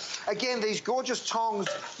high. Again, these gorgeous tongs,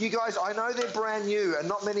 you guys, I know they're brand new, and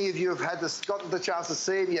not many of you have gotten the chance to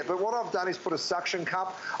see them yet, but what I've done is put a suction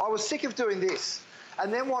cup. I was sick of doing this.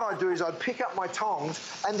 And then what I'd do is I'd pick up my tongs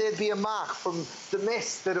and there'd be a mark from the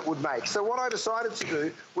mess that it would make. So what I decided to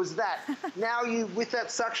do was that. Now with that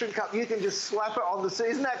suction cup, you can just slap it on the,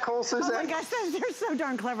 isn't that cool, Suzanne? Oh my gosh, they're so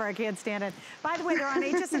darn clever, I can't stand it. By the way, they're on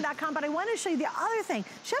hsn.com, but I want to show you the other thing.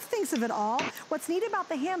 Chef thinks of it all. What's neat about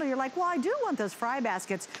the handle, you're like, well, I do want those fry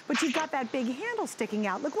baskets, but you've got that big handle sticking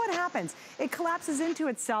out. Look what happens. It collapses into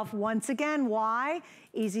itself once again. Why?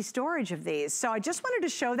 Easy storage of these. So I just wanted to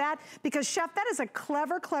show that because, Chef, that is a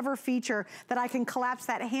clever, clever feature that I can collapse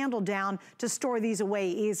that handle down to store these away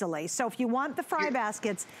easily. So if you want the fry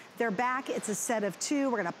baskets, they're back. It's a set of 2.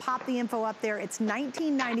 We're gonna pop the info up there. It's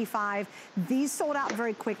 $19.95. These sold out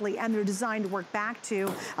very quickly, and they're designed to work back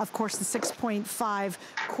to, of course, the 6.5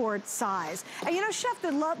 quart size. And you know, Chef,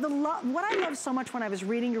 what I love so much when I was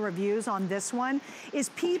reading your reviews on this one is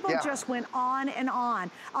people just went on and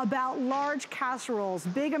on about large casseroles,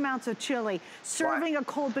 big amounts of chili, serving a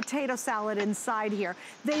cold potato salad inside here.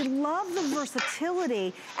 They love the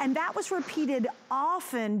versatility, and that was repeated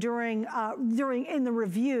often during in the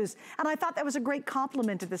reviews. And I thought that was a great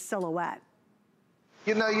compliment to the silhouette.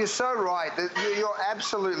 You know, you're so right. You're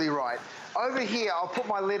absolutely right. Over here, I'll put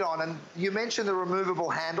my lid on, and you mentioned the removable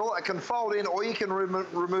handle. It can fold in, or you can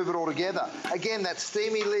remove it altogether. Again, that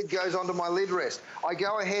steamy lid goes onto my lid rest. I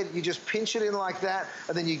go ahead, you just pinch it in like that,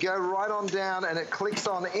 and then you go right on down, and it clicks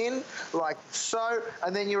on in like so,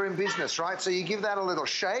 and then you're in business, right? So you give that a little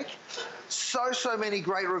shake. So many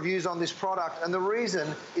great reviews on this product, and the reason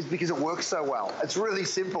is because it works so well. It's really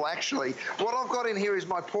simple, actually. What I've got in here is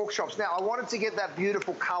my pork chops. Now, I wanted to get that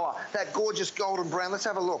beautiful color, that gorgeous golden brown. Let's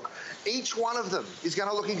have a look. Each one of them is going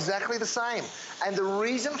to look exactly the same, and the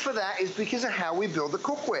reason for that is because of how we build the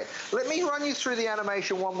cookware. Let me run you through the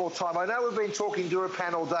animation one more time. I know we've been talking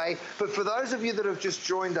DuraPan all day, but for those of you that have just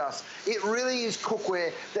joined us, it really is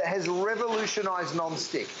cookware that has revolutionized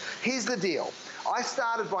non-stick. Here's the deal. I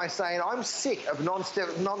started by saying I'm sick of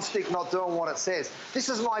non-stick not doing what it says. This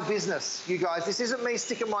is my business, you guys. This isn't me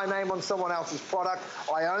sticking my name on someone else's product.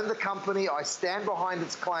 I own the company. I stand behind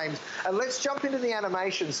its claims. And let's jump into the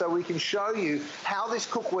animation so we can show you how this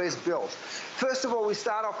cookware is built. First of all, we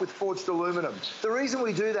start off with forged aluminum. The reason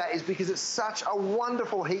we do that is because it's such a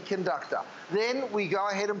wonderful heat conductor. Then we go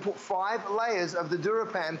ahead and put 5 layers of the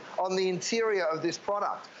DuraPan on the interior of this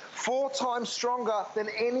product. 4 times stronger than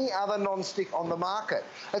any other non-stick on the market.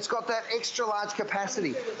 It's got that extra large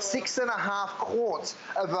capacity, 6.5 quarts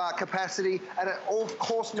of capacity, and it of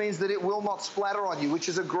course means that it will not splatter on you, which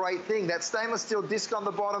is a great thing. That stainless steel disc on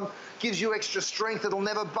the bottom gives you extra strength. It'll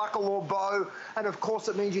never buckle or bow, and of course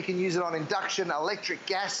it means you can use it on induction, electric,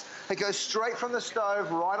 gas. It goes straight from the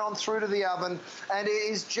stove right on through to the oven, and it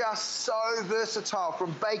is just so versatile,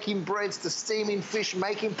 from baking breads to steaming fish,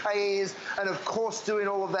 making paellas, and of course doing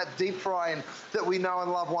all of that deep frying that we know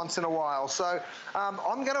and love once in a while. So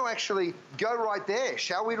I'm going to actually go right there.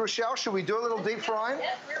 Shall we, Rochelle? Should we do a little deep frying?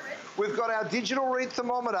 Yes, we're ready. We've got our digital read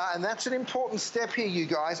thermometer, and that's an important step here, you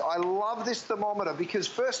guys. I love this thermometer because,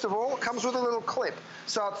 first of all, it comes with a little clip.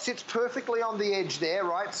 So it sits perfectly on the edge there,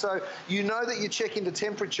 right? So you know that you're checking the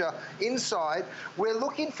temperature inside. We're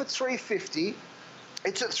looking for 350.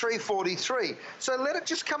 It's at 343. So let it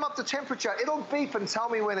just come up to temperature. It'll beep and tell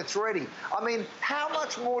me when it's ready. I mean, how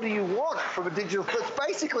much more do you want from a digital? It's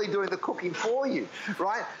basically doing the cooking for you,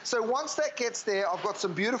 right? So once that gets there, I've got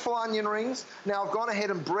some beautiful onion rings. Now I've gone ahead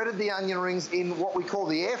and breaded the onion rings in what we call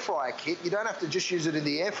the air fryer kit. You don't have to just use it in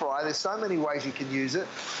the air fryer. There's so many ways you can use it.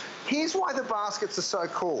 Here's why the baskets are so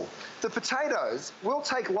cool. The potatoes will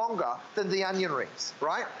take longer than the onion rings,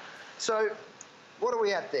 right? So what are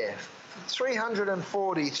we at there?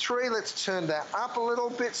 343. Let's turn that up a little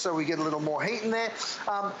bit so we get a little more heat in there.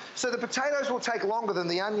 So the potatoes will take longer than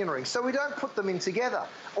the onion rings, so we don't put them in together.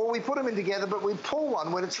 Or we put them in together, but we pull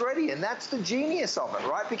one when it's ready, and that's the genius of it,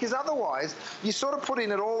 right? Because otherwise, you're sort of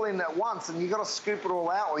putting it all in at once, and you've got to scoop it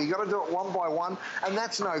all out, or you've got to do it one by one, and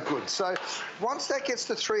that's no good. So once that gets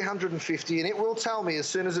to 350, and it will tell me as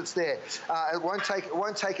soon as it's there, it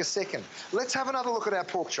won't take a second. Let's have another look at our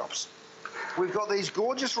pork chops. We've got these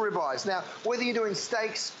gorgeous ribeyes. Now, whether you're doing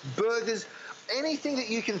steaks, burgers, anything that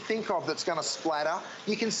you can think of that's going to splatter,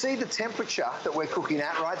 you can see the temperature that we're cooking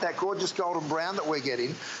at, right? That gorgeous golden brown that we're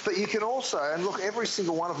getting. But you can also, and look, every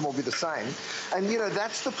single one of them will be the same. And, you know,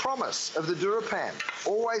 that's the promise of the DuraPan.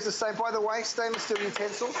 Always the same. By the way, stainless steel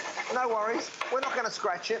utensils, no worries. We're not going to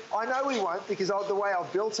scratch it. I know we won't because of the way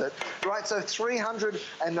I've built it, right? So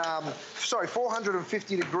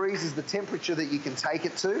 450 degrees is the temperature that you can take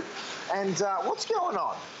it to. And what's going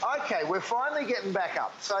on? Okay, we're finally getting back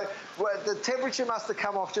up. So the temperature must have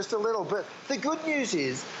come off just a little, but the good news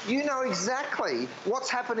is you know exactly what's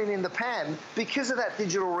happening in the pan because of that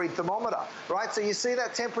digital read thermometer, right? So you see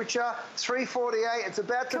that temperature, 348, it's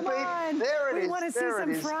about to beep. There it is. We want to see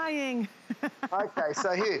some frying. Okay,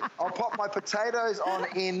 so here, I'll pop my potatoes on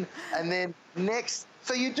in, and then next,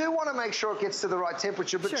 so you do want to make sure it gets to the right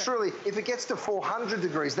temperature, but truly, if it gets to 400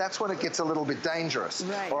 degrees, that's when it gets a little bit dangerous.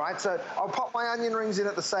 Right. All right, so I'll pop my onion rings in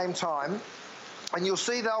at the same time, and you'll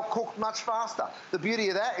see they'll cook much faster. The beauty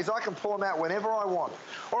of that is I can pull them out whenever I want.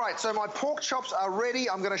 All right, so my pork chops are ready.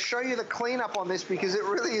 I'm going to show you the cleanup on this because it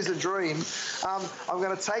really is a dream. I'm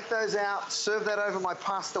going to take those out, serve that over my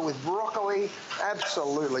pasta with broccoli.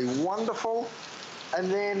 Absolutely wonderful.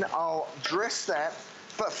 And then I'll dress that.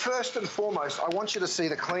 But first and foremost, I want you to see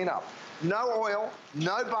the cleanup. No oil,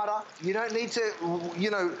 no butter. You don't need to,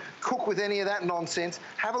 you know, cook with any of that nonsense.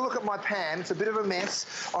 Have a look at my pan. It's a bit of a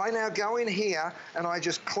mess. I now go in here and I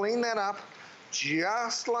just clean that up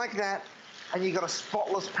just like that. And you got a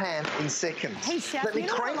spotless pan in seconds. Hey, Chef, you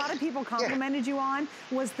know what a lot of people complimented you on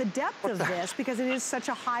was the depth of this because it is such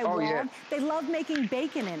a high wall. Yeah. They love making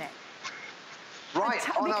bacon in it. Right.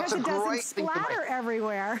 Because it doesn't splatter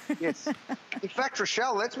everywhere. Yes. In fact,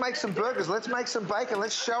 Rochelle, let's make some burgers. Let's make some bacon.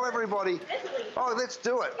 Let's show everybody. Oh, let's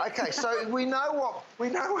do it. Okay, so we know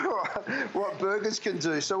what burgers can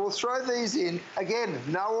do. So we'll throw these in. Again,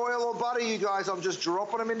 no oil or butter, you guys. I'm just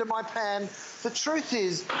dropping them into my pan. The truth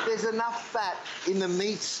is, there's enough fat in the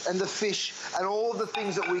meats and the fish and all of the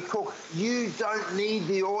things that we cook. You don't need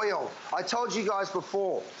the oil. I told you guys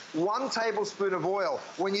before, 1 tablespoon of oil.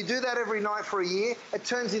 When you do that every night for a year, it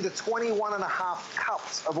turns into 21.5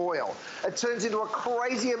 cups of oil. It turns into a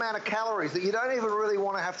crazy amount of calories that you don't even really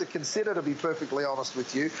want to have to consider, to be perfectly honest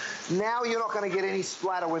with you. Now you're not going to get any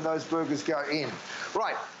splatter when those burgers go in.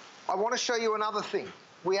 Right, I want to show you another thing.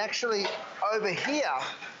 We actually, over here,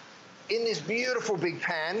 in this beautiful big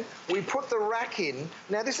pan, we put the rack in.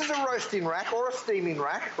 Now, this is a roasting rack or a steaming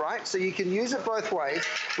rack, right? So you can use it both ways.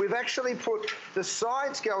 We've actually put the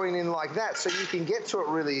sides going in like that so you can get to it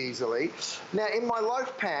really easily. Now, in my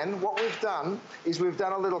loaf pan, what we've done is we've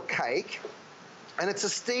done a little cake. And it's a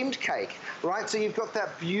steamed cake, right? So you've got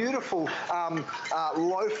that beautiful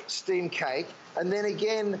loaf steamed cake. And then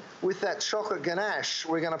again, with that chocolate ganache,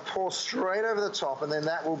 we're going to pour straight over the top, and then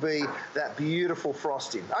that will be that beautiful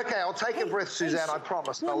frosting. Okay, I'll take a breath, Suzanne, I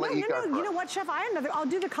promise. Well, I'll let you go. You know what, Chef? I'll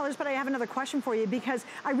do the colors, but I have another question for you, because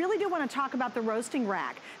I really do want to talk about the roasting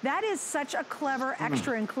rack. That is such a clever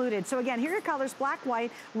extra included. So again, here are your colors: black,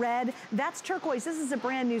 white, red. That's turquoise. This is a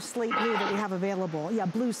brand new slate blue that we have available. Yeah,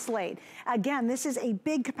 blue slate. Again, this is a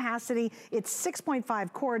big capacity. It's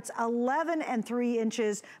 6.5 quarts, 11 3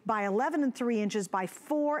 inches by 11 3 inches by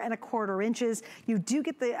 4 1/4 inches. You do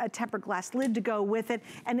get the tempered glass lid to go with it.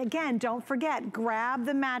 And again, don't forget, grab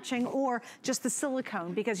the matching or just the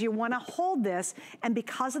silicone, because you want to hold this. And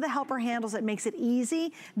because of the helper handles, it makes it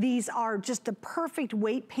easy. These are just the perfect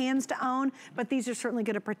weight pans to own, but these are certainly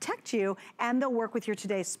going to protect you, and they'll work with your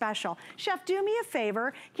today's special. Chef, do me a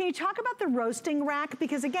favor. Can you talk about the roasting rack?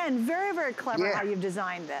 Because again, very, very clever how you've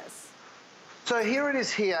designed this. So here it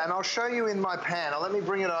is here, and I'll show you in my pan. Now, let me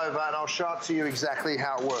bring it over and I'll show it to you exactly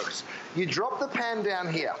how it works. You drop the pan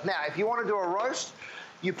down here. Now, if you want to do a roast,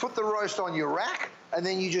 you put the roast on your rack, and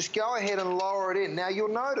then you just go ahead and lower it in. Now, you'll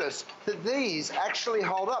notice that these actually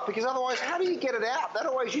hold up, because otherwise, how do you get it out? That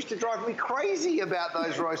always used to drive me crazy about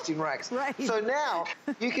those roasting racks. Right. So now,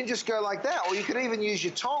 you can just go like that, or you can even use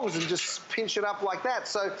your tongs and just pinch it up like that.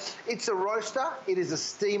 So it's a roaster, it is a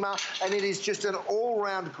steamer, and it is just an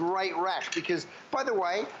all-round great rack, because, by the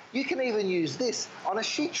way, you can even use this on a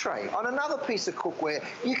sheet tray, on another piece of cookware.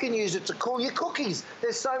 You can use it to cool your cookies.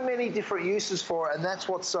 There's so many different uses for it, and that's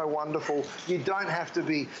what's so wonderful. You don't have to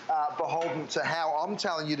be beholden to how I'm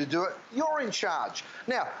telling you to do it. You're in charge.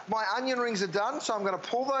 Now, my onion rings are done, so I'm going to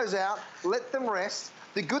pull those out, let them rest.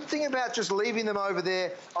 The good thing about just leaving them over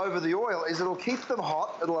there over the oil is it'll keep them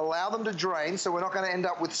hot, it'll allow them to drain, so we're not going to end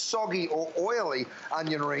up with soggy or oily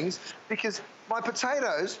onion rings, because my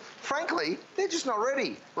potatoes, frankly, they're just not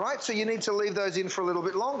ready, right? So you need to leave those in for a little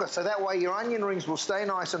bit longer, so that way your onion rings will stay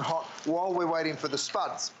nice and hot while we're waiting for the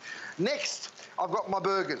spuds. Next, I've got my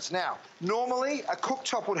burgers. Now, normally a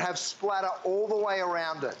cooktop would have splatter all the way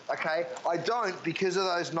around it, okay? I don't, because of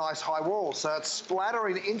those nice high walls. So it's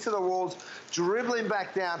splattering into the walls, dribbling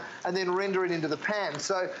back down, and then rendering into the pan.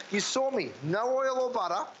 So you saw me, no oil or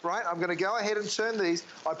butter, right? I'm gonna go ahead and turn these.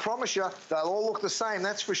 I promise you, they'll all look the same,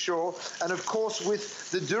 that's for sure. And of course, with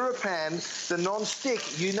the DuraPan, the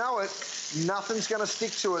non-stick, you know it, nothing's gonna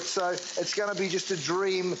stick to it. So it's gonna be just a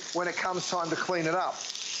dream when it comes time to clean it up.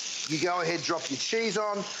 You go ahead, drop your cheese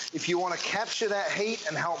on. If you want to capture that heat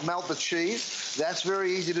and help melt the cheese, that's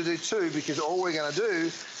very easy to do too, because all we're going to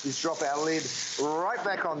do is drop our lid right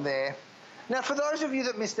back on there. Now, for those of you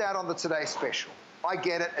that missed out on the Today Special, I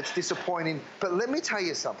get it, it's disappointing, but let me tell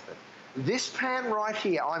you something. This pan right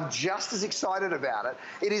here, I'm just as excited about it.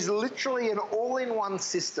 It is literally an all-in-one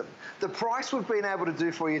system. The price we've been able to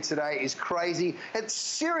do for you today is crazy. It's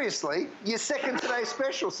seriously your second Today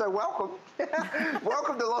Special, so welcome.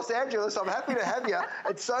 Welcome to Los Angeles. I'm happy to have you.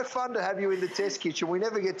 It's so fun to have you in the test kitchen. We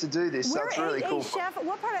never get to do this, so it's really cool. Chef,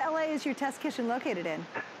 what part of LA is your test kitchen located in?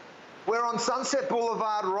 We're on Sunset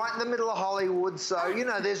Boulevard, right in the middle of Hollywood. So, you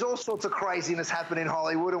know, there's all sorts of craziness happening in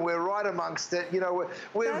Hollywood, and we're right amongst it. You know,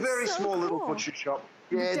 we're a very small little butcher shop.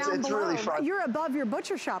 Yeah, it's really fun. You're above your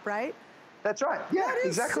butcher shop, right? That's right. Yeah,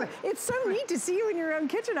 exactly. It's so neat to see you in your own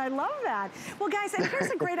kitchen. I love that. Well, guys, and here's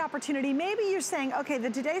a great opportunity. Maybe you're saying, okay, the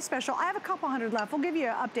Today Special, I have a couple hundred left. We'll give you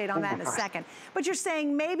an update on that in a second. But you're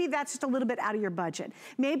saying maybe that's just a little bit out of your budget.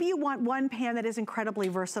 Maybe you want one pan that is incredibly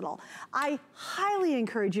versatile. I highly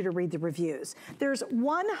encourage you to read the reviews. There's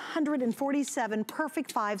 147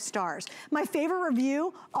 perfect 5 stars. My favorite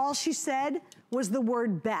review, all she said was the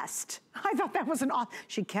word best. I thought that was an awesome.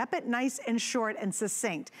 She kept it nice and short and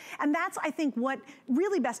succinct. And that's, I think, what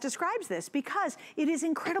really best describes this, because it is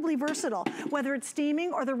incredibly versatile. Whether it's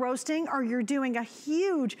steaming or the roasting, or you're doing a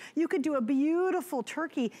huge, you could do a beautiful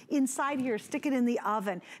turkey inside here, stick it in the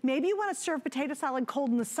oven. Maybe you want to serve potato salad cold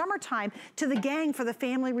in the summertime to the gang for the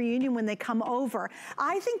family reunion when they come over.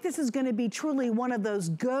 I think this is going to be truly one of those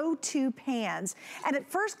go-to pans. And at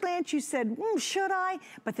first glance, you said, should I?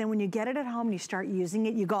 But then when you get it at home and you start using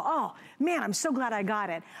it, you go, oh, man, I'm so glad I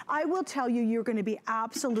got it. I will tell you, you're going to be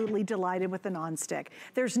absolutely delighted with the nonstick.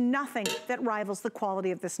 There's nothing that rivals the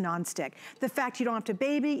quality of this nonstick. The fact you don't have to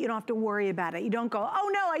baby, you don't have to worry about it. You don't go,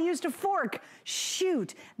 oh no, I used a fork.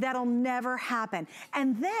 Shoot, that'll never happen.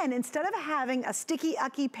 And then instead of having a sticky,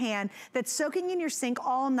 ucky pan that's soaking in your sink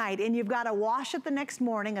all night and you've got to wash it the next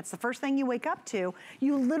morning, that's the first thing you wake up to,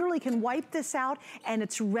 you literally can wipe this out and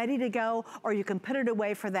it's ready to go, or you can put it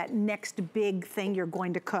away for that next big thing you're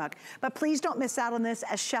going to cook. But please don't miss out on this.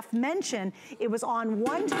 As Chef mentioned, it was on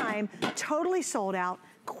one time, totally sold out,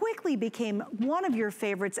 quickly became one of your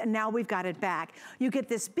favorites, and now we've got it back. You get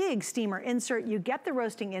this big steamer insert, you get the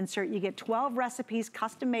roasting insert, you get 12 recipes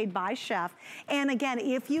custom made by chef. And again,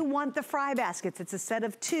 if you want the fry baskets, it's a set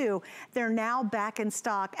of 2. They're now back in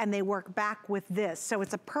stock, and they work back with this. So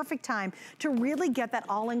it's a perfect time to really get that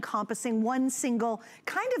all-encompassing, one single,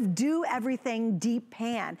 kind of do everything deep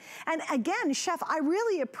pan. And again, chef, I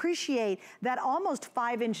really appreciate that almost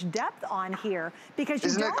 5-inch depth on here, because you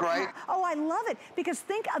Isn't it great? Oh, I love it. Because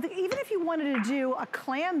think of, even if you wanted to do a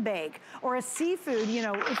clam bake or a seafood, you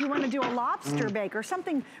know, if you want to do a lobster bake or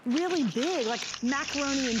something really big like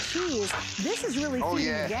macaroni and cheese, this is really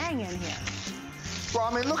feeding the gang in here. Well,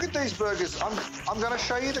 I mean, look at these burgers. I'm going to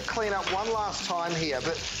show you the cleanup one last time here,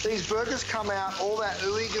 but these burgers come out, all that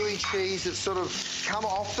ooey gooey cheese that's sort of come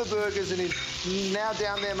off the burgers and is now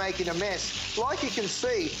down there making a mess. Like you can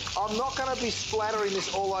see, I'm not going to be splattering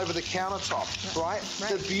this all over the countertop, right?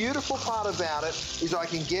 The beautiful part about it is I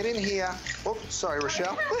can get in here. Oops, sorry,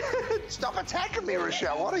 Rochelle. Stop attacking me,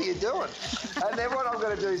 Rochelle. What are you doing? And then what I'm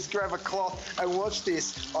going to do is grab a cloth and watch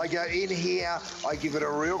this. I go in here, I give it a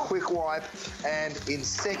real quick wipe, and in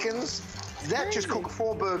seconds, that just cooked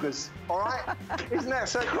 4 burgers, all right? Isn't that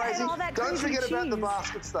so crazy? Don't forget about the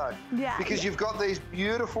baskets, though. Yeah. Because you've got these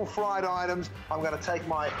beautiful fried items. I'm going to take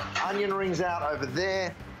my onion rings out over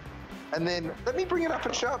there. And then let me bring it up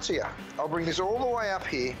and show it to you. I'll bring this all the way up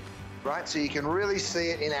here, right? So you can really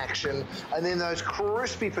see it in action. And then those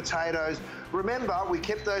crispy potatoes. Remember, we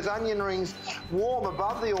kept those onion rings warm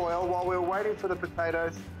above the oil while we were waiting for the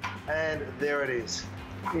potatoes. And there it is.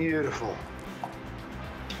 Beautiful.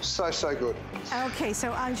 So, so good. Okay,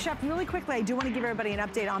 so Chef, really quickly, I do want to give everybody an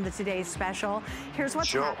update on the today's special. Here's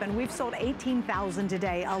what's happened. We've sold 18,000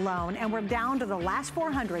 today alone, and we're down to the last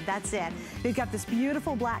 400. That's it. We've got this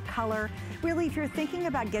beautiful black color. Really, if you're thinking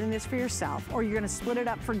about getting this for yourself or you're going to split it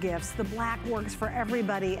up for gifts, the black works for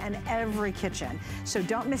everybody and every kitchen. So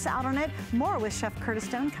don't miss out on it. More with Chef Curtis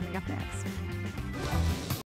Stone coming up next.